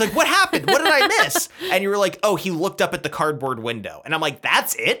 whoa. I was like, what happened? What did I miss? And you were like, oh, he looked up at the cardboard window. And I'm like,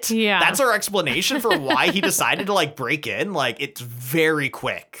 that's it? Yeah. That's our explanation for why he decided to like break in? Like, it's very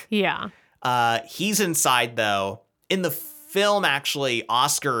quick. Yeah. He's inside though. In the film, actually,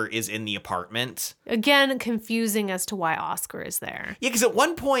 Oscar is in the apartment. Again, confusing as to why Oscar is there. Yeah, because at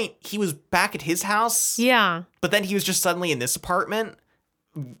one point he was back at his house. Yeah. But then he was just suddenly in this apartment.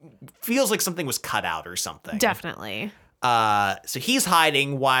 Feels like something was cut out or something. Definitely. So he's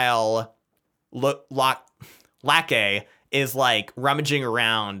hiding while Lackey is like rummaging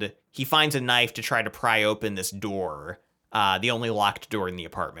around. He finds a knife to try to pry open this door. The only locked door in the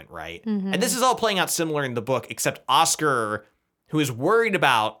apartment, right? Mm-hmm. And this is all playing out similar in the book, except Oscar, who is worried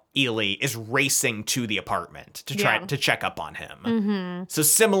about Ely, is racing to the apartment to try to check up on him. Mm-hmm. So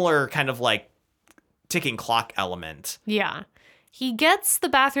similar kind of like ticking clock element. Yeah. He gets the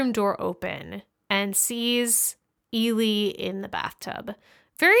bathroom door open and sees Ely in the bathtub.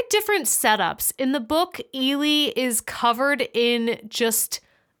 Very different setups. In the book, Ely is covered in just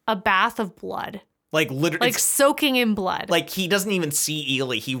a bath of blood. Like literally, like soaking in blood. Like he doesn't even see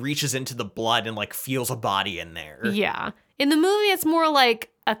Ely. He reaches into the blood and like feels a body in there. Yeah. In the movie, it's more like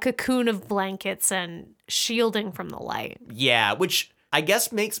a cocoon of blankets and shielding from the light. Yeah, which I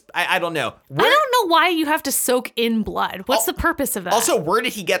guess makes, I don't know. I don't know why you have to soak in blood. What's the purpose of that? Also, where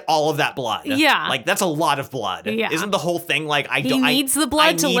did he get all of that blood? Yeah. Like, that's a lot of blood. Yeah. Isn't the whole thing like, he needs the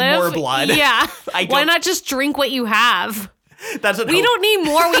blood to live? More blood. Yeah. Why not just drink what you have? That's what we don't need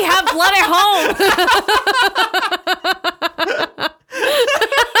more. We have blood at home.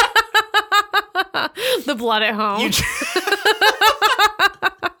 The blood at home.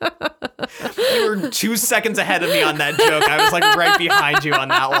 You were 2 seconds ahead of me on that joke. I was like right behind you on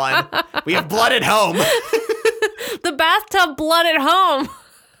that one. We have blood at home. The bathtub blood at home.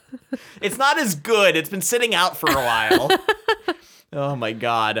 It's not as good. It's been sitting out for a while. Oh my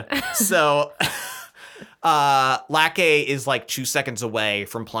God. So Lackey is like 2 seconds away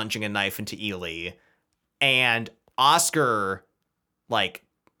from plunging a knife into Ely, and Oscar like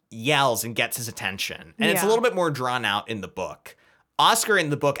yells and gets his attention. And it's a little bit more drawn out in the book. Oscar in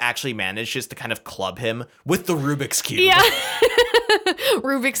the book actually manages to kind of club him with the Rubik's Cube. Yeah.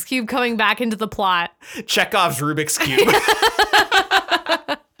 Rubik's Cube coming back into the plot. Chekhov's Rubik's Cube.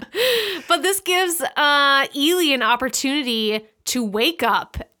 But this gives Ely an opportunity to wake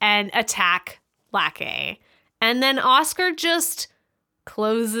up and attack Lackey. And then Oscar just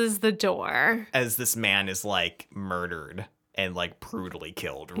closes the door. As this man is like murdered and like brutally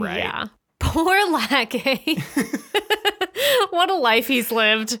killed, right? Yeah. Poor Lackey. What a life he's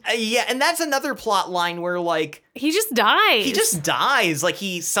lived. Yeah, and that's another plot line where like he just dies. He just dies. Like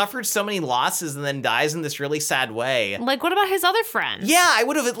he suffered so many losses and then dies in this really sad way. Like what about his other friends? Yeah, I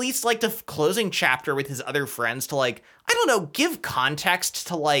would have at least liked a closing chapter with his other friends to like, I don't know, give context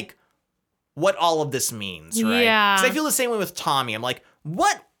to like what all of this means, right? Yeah. Because I feel the same way with Tommy. I'm like,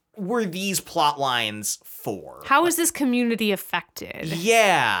 what were these plot lines for? How is this community affected?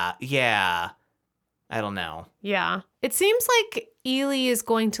 Yeah. I don't know. Yeah. It seems like Ely is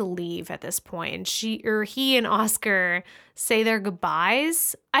going to leave at this point. He and Oscar say their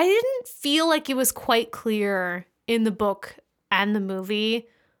goodbyes. I didn't feel like it was quite clear in the book and the movie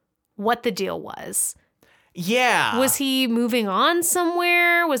what the deal was. Yeah. Was he moving on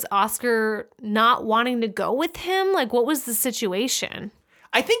somewhere? Was Oscar not wanting to go with him? Like, what was the situation?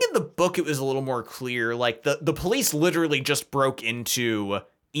 I think in the book it was a little more clear. Like, the police literally just broke into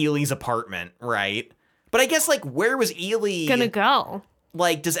Ely's apartment, right? But I guess, like, where was Ely gonna go?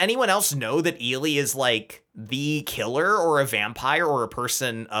 Like, does anyone else know that Ely is, like, the killer or a vampire or a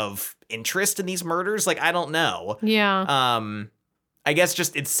person of interest in these murders? Like, I don't know. Yeah. I guess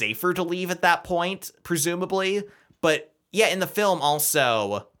just it's safer to leave at that point, presumably. But, yeah, in the film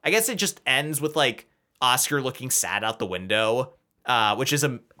also, I guess it just ends with, like, Oscar looking sad out the window, which is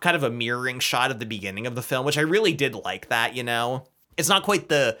a kind of a mirroring shot of the beginning of the film, which I really did like that, you know? It's not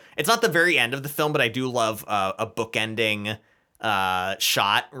the very end of the film, but I do love a bookending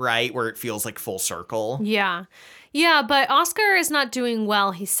shot, right? Where it feels like full circle. Yeah. Yeah, but Oscar is not doing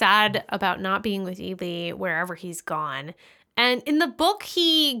well. He's sad about not being with Ely wherever he's gone. And in the book,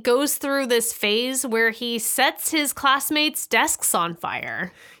 he goes through this phase where he sets his classmates' desks on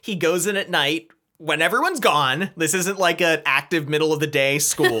fire. He goes in at night when everyone's gone. This isn't like an active middle of the day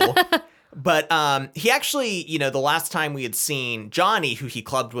school. But he actually, you know, the last time we had seen Johnny, who he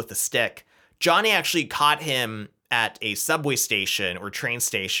clubbed with a stick, Johnny actually caught him at a subway station or train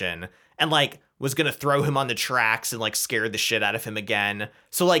station and, like, was going to throw him on the tracks and, like, scare the shit out of him again.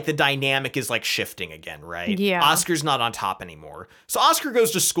 So, like, the dynamic is, like, shifting again, right? Yeah. Oscar's not on top anymore. So Oscar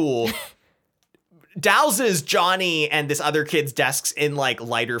goes to school douses Johnny and this other kid's desks in like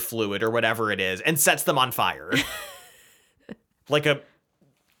lighter fluid or whatever it is and sets them on fire. Like a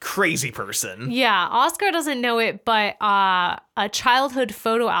crazy person. Yeah, Oscar doesn't know it, but a childhood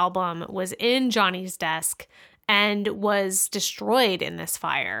photo album was in Johnny's desk and was destroyed in this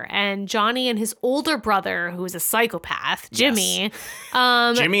fire. And Johnny and his older brother, who is a psychopath, Jimmy,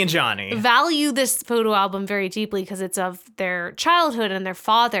 Jimmy and Johnny, value this photo album very deeply because it's of their childhood and their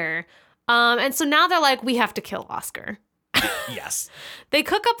father. And so now they're like, we have to kill Oscar. Yes. They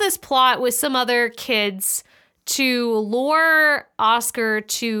cook up this plot with some other kids to lure Oscar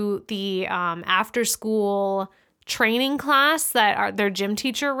to the after-school training class that their gym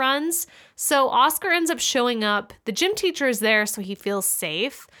teacher runs. So Oscar ends up showing up. The gym teacher is there, so he feels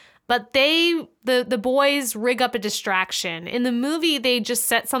safe. But the boys rig up a distraction. In the movie, they just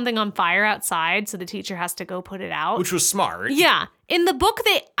set something on fire outside, so the teacher has to go put it out. Which was smart. Yeah. In the book,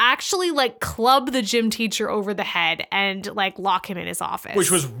 they actually like club the gym teacher over the head and like lock him in his office.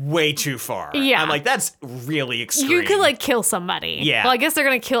 Which was way too far. Yeah. I'm like, that's really extreme. You could like kill somebody. Yeah. Well, I guess they're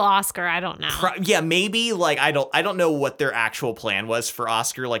gonna kill Oscar. I don't know. Yeah, maybe like I don't know what their actual plan was for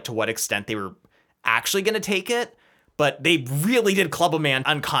Oscar, like to what extent they were actually gonna take it. But they really did club a man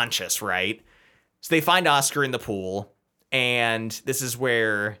unconscious, right? So they find Oscar in the pool, and this is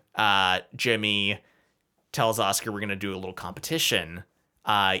where Jimmy tells Oscar, we're going to do a little competition.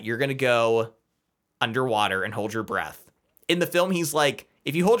 You're going to go underwater and hold your breath. In the film, he's like,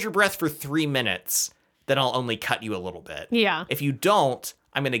 if you hold your breath for 3 minutes, then I'll only cut you a little bit. Yeah. If you don't,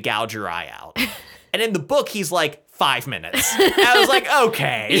 I'm going to gouge your eye out. And in the book, he's like, 5 minutes. And I was like,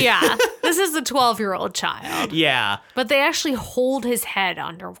 okay. Yeah. This is a 12-year-old child. Yeah. But they actually hold his head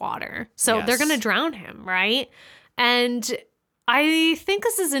underwater. So they're going to drown him, right? And I think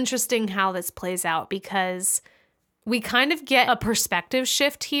this is interesting how this plays out because we kind of get a perspective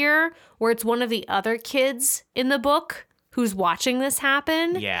shift here where it's one of the other kids in the book who's watching this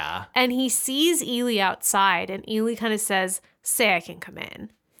happen. Yeah. And he sees Ely outside and Ely kind of says, say I can come in.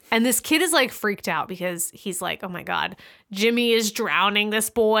 And this kid is like freaked out because he's like, oh my God, Jimmy is drowning this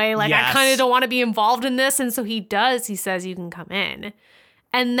boy. Like, yes. I kind of don't want to be involved in this. And so he does. He says, you can come in.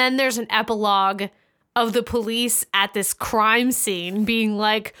 And then there's an epilogue of the police at this crime scene being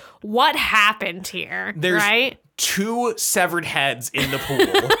like, what happened here? There's right? 2 severed heads in the pool.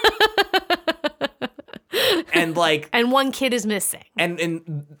 And like, and one kid is missing.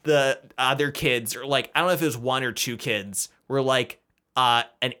 And the other kids are like, I don't know if it was 1 or 2 kids were like,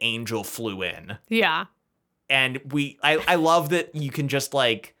 an angel flew in. Yeah. And I love that you can just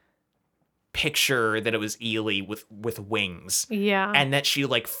like picture that it was Ely with wings. Yeah. And that she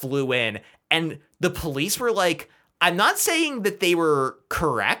like flew in. And the police were like, I'm not saying that they were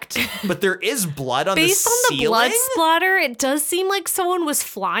correct, but there is blood on Based the on the blood ceiling. splatter, it does seem like someone was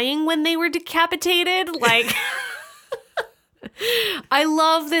flying when they were decapitated. Like, I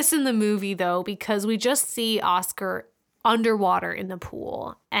love this in the movie, though, because we just see Oscar underwater in the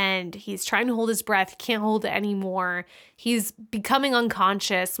pool and he's trying to hold his breath. He can't hold it anymore. He's becoming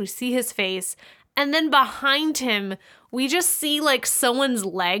unconscious. We see his face. And then behind him, we just see like someone's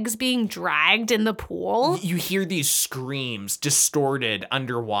legs being dragged in the pool. You hear these screams distorted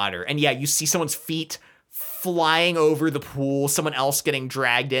underwater. And yeah, you see someone's feet flying over the pool, someone else getting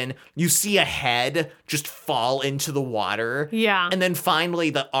dragged in. You see a head just fall into the water. Yeah. And then finally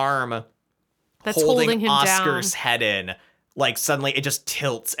the arm that's holding him Oscar's down. head in, like suddenly it just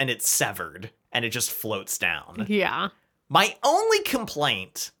tilts and it's severed and it just floats down. Yeah. My only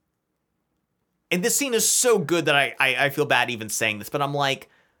complaint, and this scene is so good that I feel bad even saying this, but I'm like,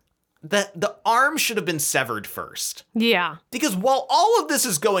 the arm should have been severed first. Yeah. Because while all of this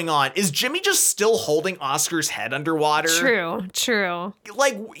is going on, is Jimmy just still holding Oscar's head underwater? True.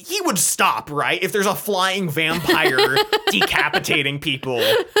 Like, he would stop, right? If there's a flying vampire decapitating people.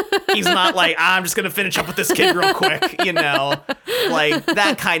 He's not like, I'm just going to finish up with this kid real quick, you know? Like,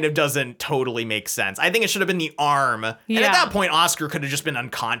 that kind of doesn't totally make sense. I think it should have been the arm. Yeah. And at that point, Oscar could have just been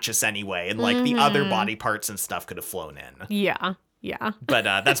unconscious anyway. And, like, the other body parts and stuff could have flown in. Yeah. But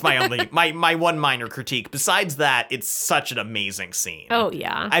that's my only, my one minor critique. Besides that, it's such an amazing scene. Oh,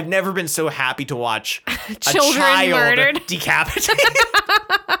 yeah. I've never been so happy to watch Children a child murdered. decapitated.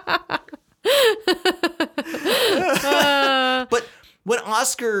 But when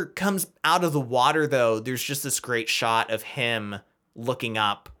Oscar comes out of the water, though, there's just this great shot of him looking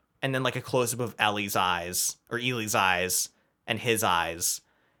up and then like a close-up of Ellie's eyes or Ely's eyes and his eyes.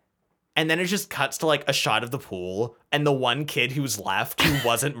 And then it just cuts to like a shot of the pool and the one kid who's left who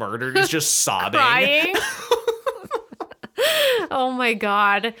wasn't murdered is just sobbing. Crying. Oh my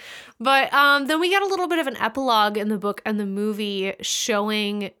God. But then we get a little bit of an epilogue in the book and the movie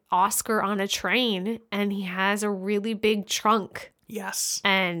showing Oscar on a train, and he has a really big trunk. Yes.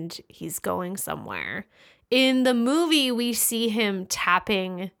 And he's going somewhere. In the movie, we see him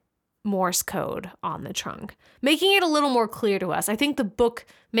tapping Morse code on the trunk, making it a little more clear to us. I think the book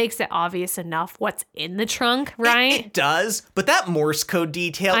makes it obvious enough what's in the trunk, right? It does, but that Morse code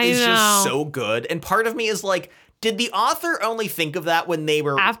detail is just so good. And part of me is like, did the author only think of that when they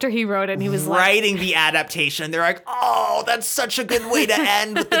were after he wrote it and he was writing the adaptation? They're like, oh, that's such a good way to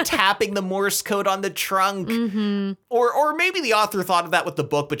end with the tapping the Morse code on the trunk. Mm-hmm. Or maybe the author thought of that with the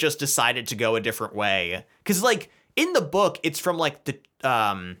book, but just decided to go a different way. Because like in the book, it's from like the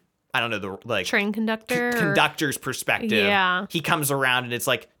I don't know, the like train conductor conductor's perspective. Yeah. He comes around and it's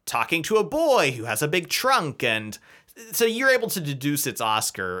like talking to a boy who has a big trunk, and so you're able to deduce it's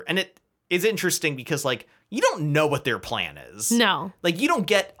Oscar. And it is interesting because like you don't know what their plan is. No. Like you don't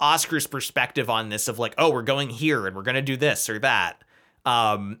get Oscar's perspective on this of like, oh, we're going here and we're going to do this or that.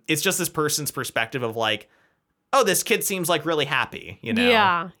 It's just this person's perspective of like, oh, this kid seems like really happy, you know?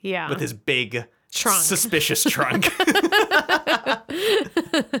 Yeah, yeah. With his big trunk. Suspicious trunk.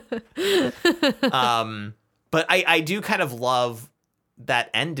 But I do kind of love that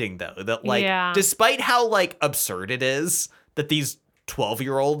ending though, that like, despite how like absurd it is that these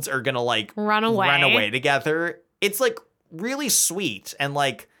 12-year-olds are gonna like run away together, it's like really sweet and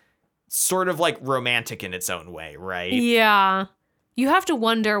like sort of like romantic in its own way, right? Yeah. You have to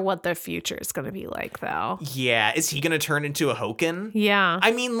wonder what the future is going to be like, though. Yeah. Is he going to turn into a Hoken? Yeah.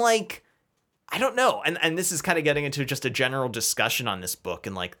 I mean, like, I don't know. And this is kind of getting into just a general discussion on this book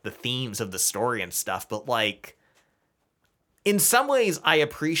and like the themes of the story and stuff. But like, in some ways, I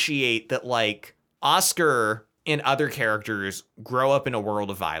appreciate that like Oscar and other characters grow up in a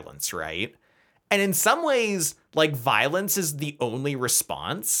world of violence, right? And in some ways, like, violence is the only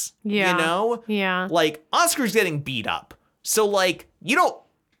response, you know? Yeah. Like, Oscar's getting beat up. So, like, you don't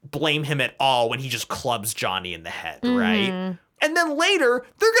blame him at all when he just clubs Johnny in the head, right? And then later,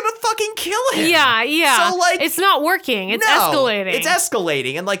 they're gonna fucking kill him. Yeah, yeah. So, like... It's not working. It's escalating. It's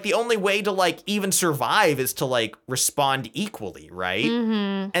escalating. And, like, the only way to, like, even survive is to, like, respond equally, right?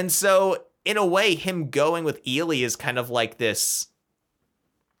 And so... in a way, him going with Ely is kind of like this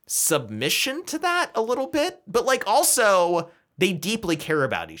submission to that a little bit. But like also, they deeply care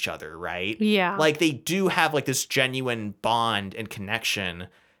about each other, right? Yeah. Like they do have like this genuine bond and connection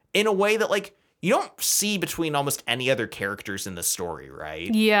in a way that like you don't see between almost any other characters in the story,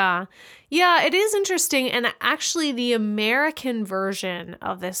 right? Yeah. Yeah, it is interesting. And actually, the American version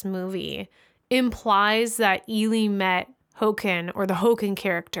of this movie implies that Ely met Hoken, or the Hoken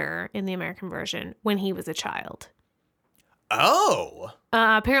character in the American version, when he was a child. Oh.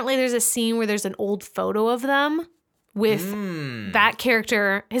 Apparently there's a scene where there's an old photo of them with that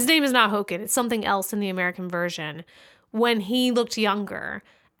character. His name is not Hoken. It's something else in the American version when he looked younger.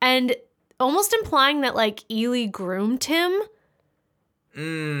 And almost implying that like Ely groomed him.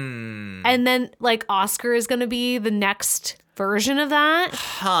 And then like Oscar is going to be the next version of that.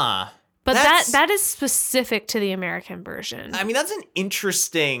 Huh. But that is specific to the American version. I mean, that's an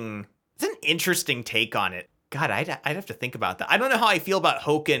interesting take on it. God, I'd have to think about that. I don't know how I feel about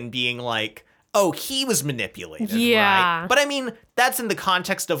Hoken being like, oh, he was manipulated, right? But I mean, that's in the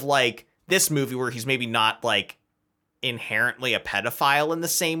context of like this movie where he's maybe not like inherently a pedophile in the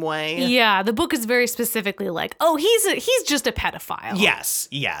same way. Yeah, the book is very specifically like, oh, he's just a pedophile. Yes.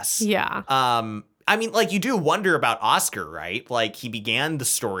 Yeah. I mean, like you do wonder about Oscar, right? Like he began the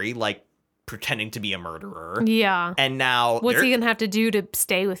story like pretending to be a murderer. Yeah. And now what's he going to have to do to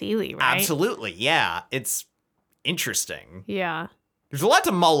stay with Ely, right? Absolutely. Yeah. It's interesting. Yeah. There's a lot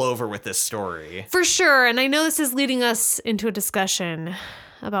to mull over with this story. For sure. And I know this is leading us into a discussion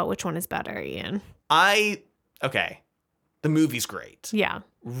about which one is better, Ian. Okay. The movie's great. Yeah.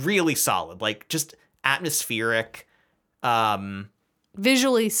 Really solid. Like just atmospheric.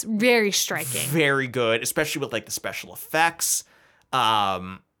 Visually very striking. Very good, especially with like the special effects.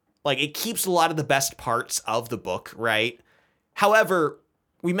 Like it keeps a lot of the best parts of the book, right? However,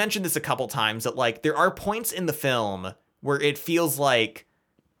 we mentioned this a couple times that like there are points in the film where it feels like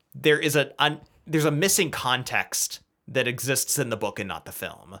there's a missing context that exists in the book and not the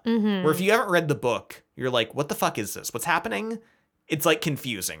film. Where if you haven't read the book, you're like, what the fuck is this? What's happening? It's like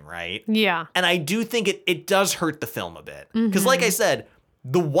confusing, right? Yeah. And I do think it does hurt the film a bit. Because like I said,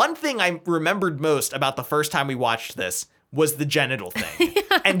 the one thing I remembered most about the first time we watched this was the genital thing.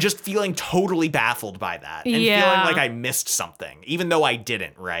 And just feeling totally baffled by that. And feeling like I missed something, even though I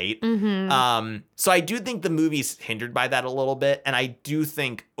didn't, right? So I do think the movie's hindered by that a little bit. And I do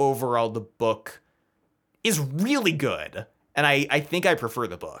think overall the book is really good. And I think I prefer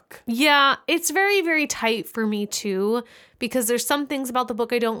the book. Yeah, it's very, very tight for me too, because there's some things about the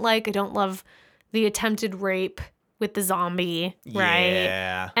book I don't like. I don't love the attempted rape with the zombie, right?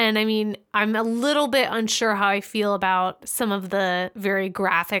 Yeah. And I mean, I'm a little bit unsure how I feel about some of the very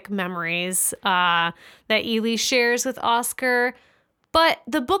graphic memories that Ely shares with Oscar. But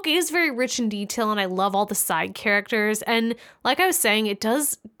the book is very rich in detail, and I love all the side characters. And like I was saying, it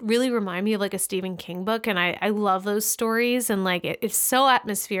does really remind me of like a Stephen King book, and I love those stories. And like it's so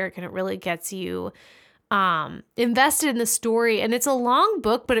atmospheric, and it really gets you invested in the story. And it's a long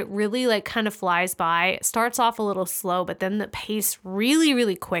book, but it really like kind of flies by. It starts off a little slow, but then the pace really,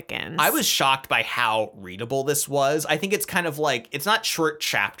 really quickens. I was shocked by how readable this was. I think it's kind of like, it's not short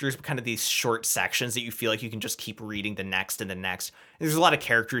chapters, but kind of these short sections that you feel like you can just keep reading the next and the next. There's a lot of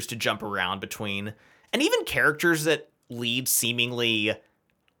characters to jump around between, and even characters that lead seemingly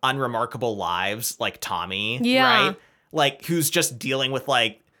unremarkable lives, like Tommy, right? Like, who's just dealing with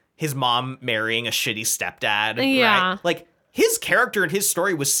like his mom marrying a shitty stepdad, right? Like, his character and his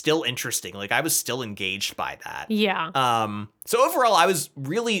story was still interesting. Like, I was still engaged by that. So overall, I was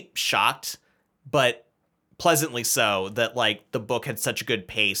really shocked, but pleasantly so, that like the book had such a good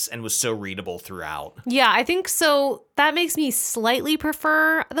pace and was so readable throughout. Yeah, I think so. That makes me slightly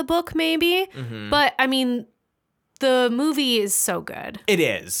prefer the book, maybe. But I mean, the movie is so good. It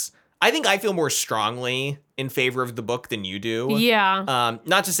is. I think I feel more strongly in favor of the book than you do. Yeah.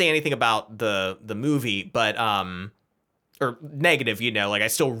 Not to say anything about the movie, but or negative, you know, like I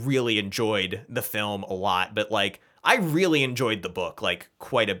still really enjoyed the film a lot, but like I really enjoyed the book like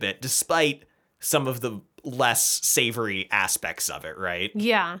quite a bit, despite some of the less savory aspects of it, right?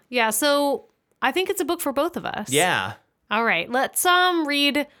 Yeah. Yeah. So I think it's a book for both of us. Yeah. All right. Let's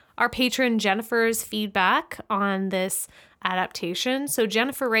read our patron Jennifer's feedback on this adaptation. So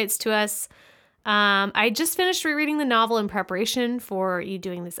Jennifer writes to us, I just finished rereading the novel in preparation for you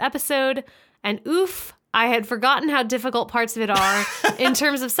doing this episode, and oof, I had forgotten how difficult parts of it are in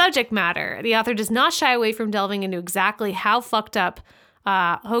terms of subject matter. The author does not shy away from delving into exactly how fucked up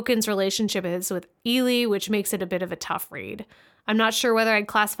Hokin's relationship is with Ely, which makes it a bit of a tough read. I'm not sure whether I'd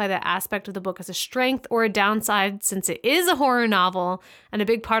classify that aspect of the book as a strength or a downside, since it is a horror novel, and a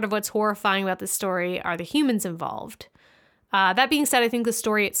big part of what's horrifying about this story are the humans involved. That being said, I think the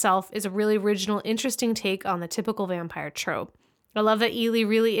story itself is a really original, interesting take on the typical vampire trope. I love that Ely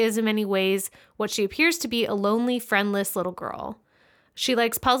really is, in many ways, what she appears to be, a lonely, friendless little girl. She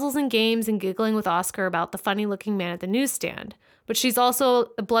likes puzzles and games and giggling with Oscar about the funny-looking man at the newsstand, but she's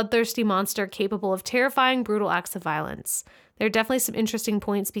also a bloodthirsty monster capable of terrifying, brutal acts of violence. There are definitely some interesting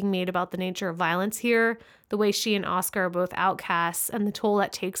points being made about the nature of violence here, the way she and Oscar are both outcasts, and the toll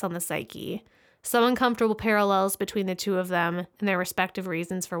that takes on the psyche. Some uncomfortable parallels between the two of them and their respective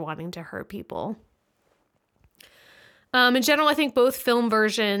reasons for wanting to hurt people. In general, I think both film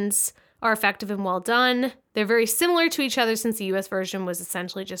versions are effective and well done. They're very similar to each other since the US version was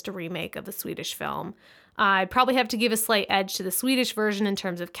essentially just a remake of the Swedish film. I'd probably have to give a slight edge to the Swedish version in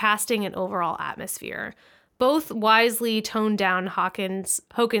terms of casting and overall atmosphere. Both wisely toned down Hokin's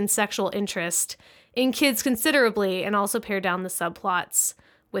sexual interest in kids considerably and also pare down the subplots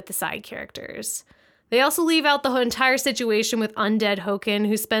with the side characters. They also leave out the entire situation with undead Hokin,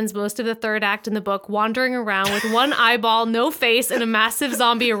 who spends most of the third act in the book wandering around with one eyeball, no face, and a massive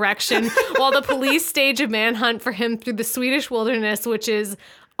zombie erection, while the police stage a manhunt for him through the Swedish wilderness, which is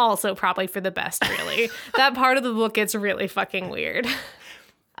also probably for the best, really. That part of the book gets really fucking weird.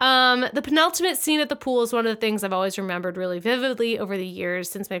 The penultimate scene at the pool is one of the things I've always remembered really vividly over the years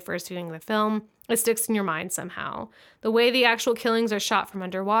since my first viewing of the film. It sticks in your mind somehow. The way the actual killings are shot from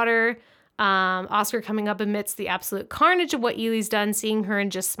underwater, Oscar coming up amidst the absolute carnage of what Ely's done, seeing her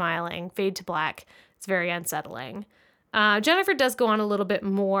and just smiling, fade to black. It's very unsettling. Jennifer does go on a little bit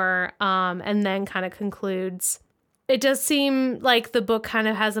more and then kind of concludes, it does seem like the book kind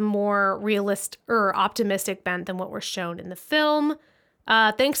of has a more realist or optimistic bent than what we're shown in the film.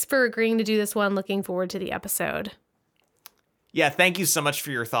 Thanks for agreeing to do this one. Looking forward to the episode. Yeah, thank you so much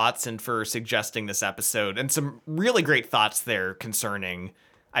for your thoughts and for suggesting this episode, and some really great thoughts there concerning,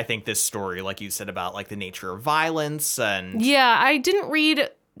 I think, this story, like you said, about like the nature of violence. And yeah, I didn't read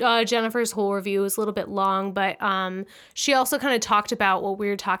Jennifer's whole review. It was a little bit long, but she also kind of talked about what we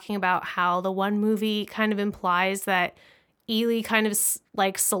were talking about, how the one movie kind of implies that Ely kind of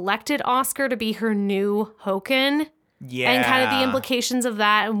like selected Oscar to be her new Hokin. Yeah. And kind of the implications of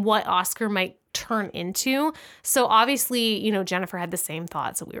that and what Oscar might turn into. So obviously, you know, Jennifer had the same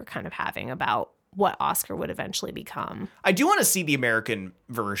thoughts that we were kind of having about what Oscar would eventually become. I do want to see the American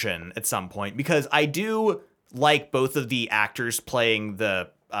version at some point, because I do like both of the actors playing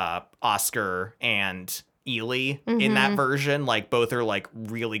the Oscar and Ely in that version. Like, both are like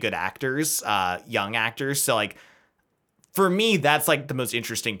really good actors, young actors. So like, for me, that's like the most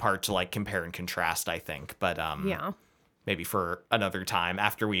interesting part to like compare and contrast, I think. But Yeah. maybe for another time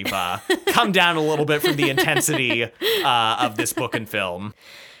after we've come down a little bit from the intensity of this book and film.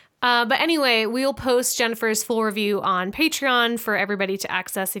 But anyway, we'll post Jennifer's full review on Patreon for everybody to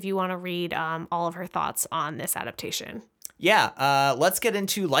access if you want to read all of her thoughts on this adaptation. Yeah, let's get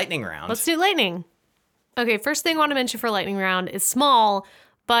into lightning round. Let's do lightning. Okay, first thing I want to mention for lightning round is small,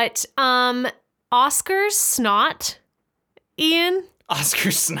 but Oscar's snot, Ian.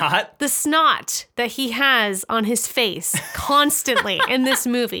 Oscar snot? The snot that he has on his face constantly in this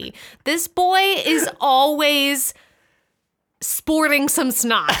movie. This boy is always sporting some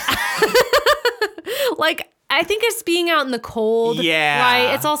snot. Like, I think it's being out in the cold. Yeah.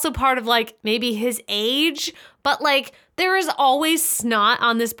 Right? It's also part of, like, maybe his age. But, like, there is always snot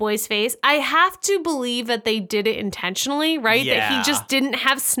on this boy's face. I have to believe that they did it intentionally, right? Yeah. That he just didn't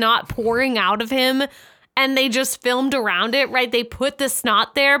have snot pouring out of him and they just filmed around it, right? They put the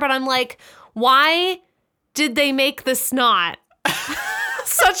snot there, but I'm like, why did they make the snot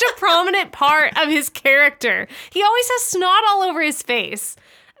such a prominent part of his character? He always has snot all over his face.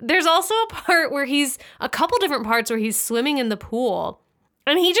 There's also a part where a couple different parts where he's swimming in the pool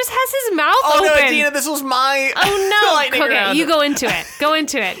and he just has his mouth open. Oh no, Dina, this was my lightning Okay, round. you go into it. Go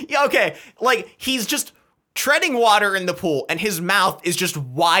into it. Yeah, okay, like, he's just treading water in the pool and his mouth is just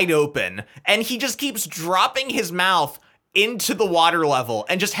wide open and he just keeps dropping his mouth into the water level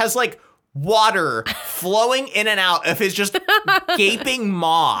and just has like water flowing in and out of his just gaping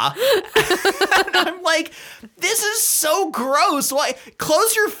maw. And I'm like, this is so gross. Why?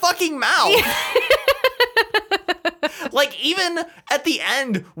 Close your fucking mouth. Like, even at the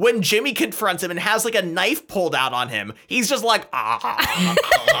end, when Jimmy confronts him and has like a knife pulled out on him, he's just like,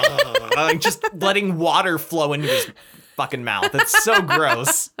 just letting water flow into his fucking mouth. It's so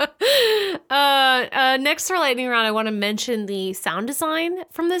gross. Next for lightning round, I want to mention the sound design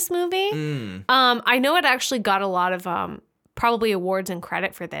from this movie. I know it actually got a lot of probably awards and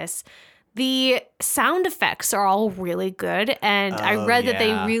credit for this. The sound effects are all really good, and I read that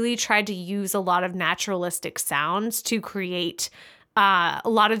they really tried to use a lot of naturalistic sounds to create a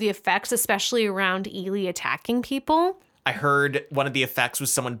lot of the effects, especially around Ely attacking people. I heard one of the effects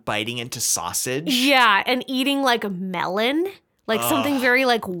was someone biting into sausage. Yeah, and eating like a melon, like something very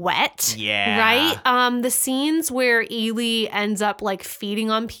like wet. Yeah. Right? The scenes where Ely ends up like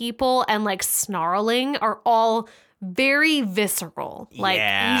feeding on people and like snarling are all very visceral. Like,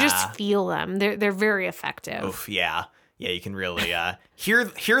 you just feel them. They're very effective. Oof, yeah. Yeah, you can really hear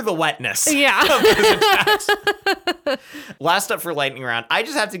the wetness. Yeah. Of those attacks. Last up for lightning round, I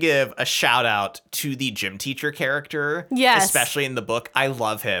just have to give a shout out to the gym teacher character. Yes. Especially in the book. I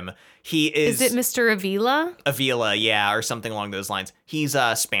love him. He is it Mr. Avila? Avila, yeah, or something along those lines. He's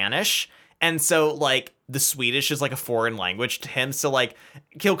Spanish. And so like the Swedish is like a foreign language to him. So like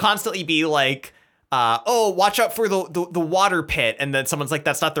he'll constantly be like, watch out for the water pit. And then someone's like,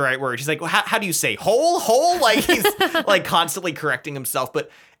 that's not the right word. He's like, well, how do you say hole? Like, he's like constantly correcting himself. But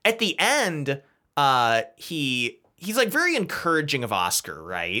at the end, he's like very encouraging of Oscar,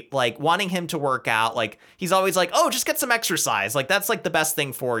 right? Like wanting him to work out. Like he's always like, oh, just get some exercise. Like that's like the best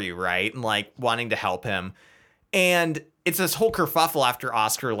thing for you, right? And like wanting to help him. And it's this whole kerfuffle after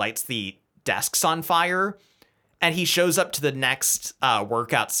Oscar lights the desks on fire. And he shows up to the next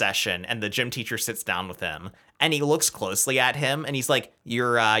workout session, and the gym teacher sits down with him, and he looks closely at him, and he's like,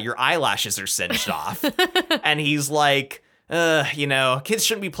 your eyelashes are singed off. And he's like, kids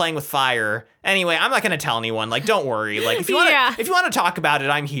shouldn't be playing with fire. Anyway, I'm not going to tell anyone. Like, don't worry. Like, if you want to talk about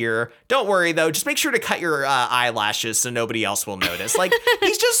it, I'm here. Don't worry, though. Just make sure to cut your eyelashes so nobody else will notice. Like,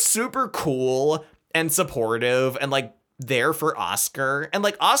 he's just super cool and supportive and, like, there for Oscar. And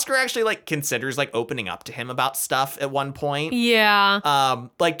like Oscar actually like considers like opening up to him about stuff at one point. Yeah.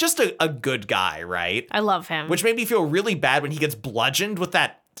 Like just a good guy, right? I love him. Which made me feel really bad when he gets bludgeoned with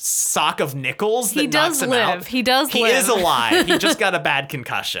that sock of nickels that knocks him out. He does live. He is alive. He just got a bad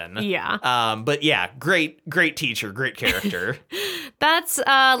concussion. Yeah. But yeah, great teacher, great character. That's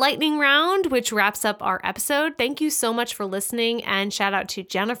lightning round, which wraps up our episode. Thank you so much for listening, and shout out to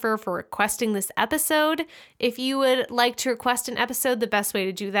Jennifer for requesting this episode. If you would like to request an episode, the best way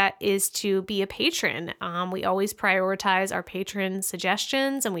to do that is to be a patron. We always prioritize our patron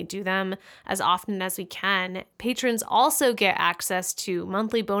suggestions, and we do them as often as we can. Patrons also get access to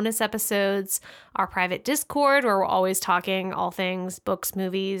monthly bonus episodes, our private Discord, where we're always talking all things books,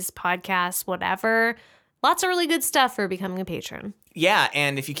 movies, podcasts, whatever. Lots of really good stuff for becoming a patron. Yeah,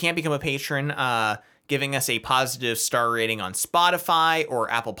 and if you can't become a patron, giving us a positive star rating on Spotify or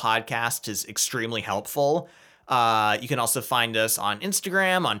Apple Podcasts is extremely helpful. You can also find us on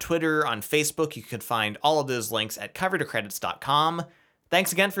Instagram, on Twitter, on Facebook. You can find all of those links at covertocredits.com.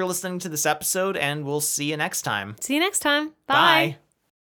 Thanks again for listening to this episode, and we'll see you next time. See you next time. Bye.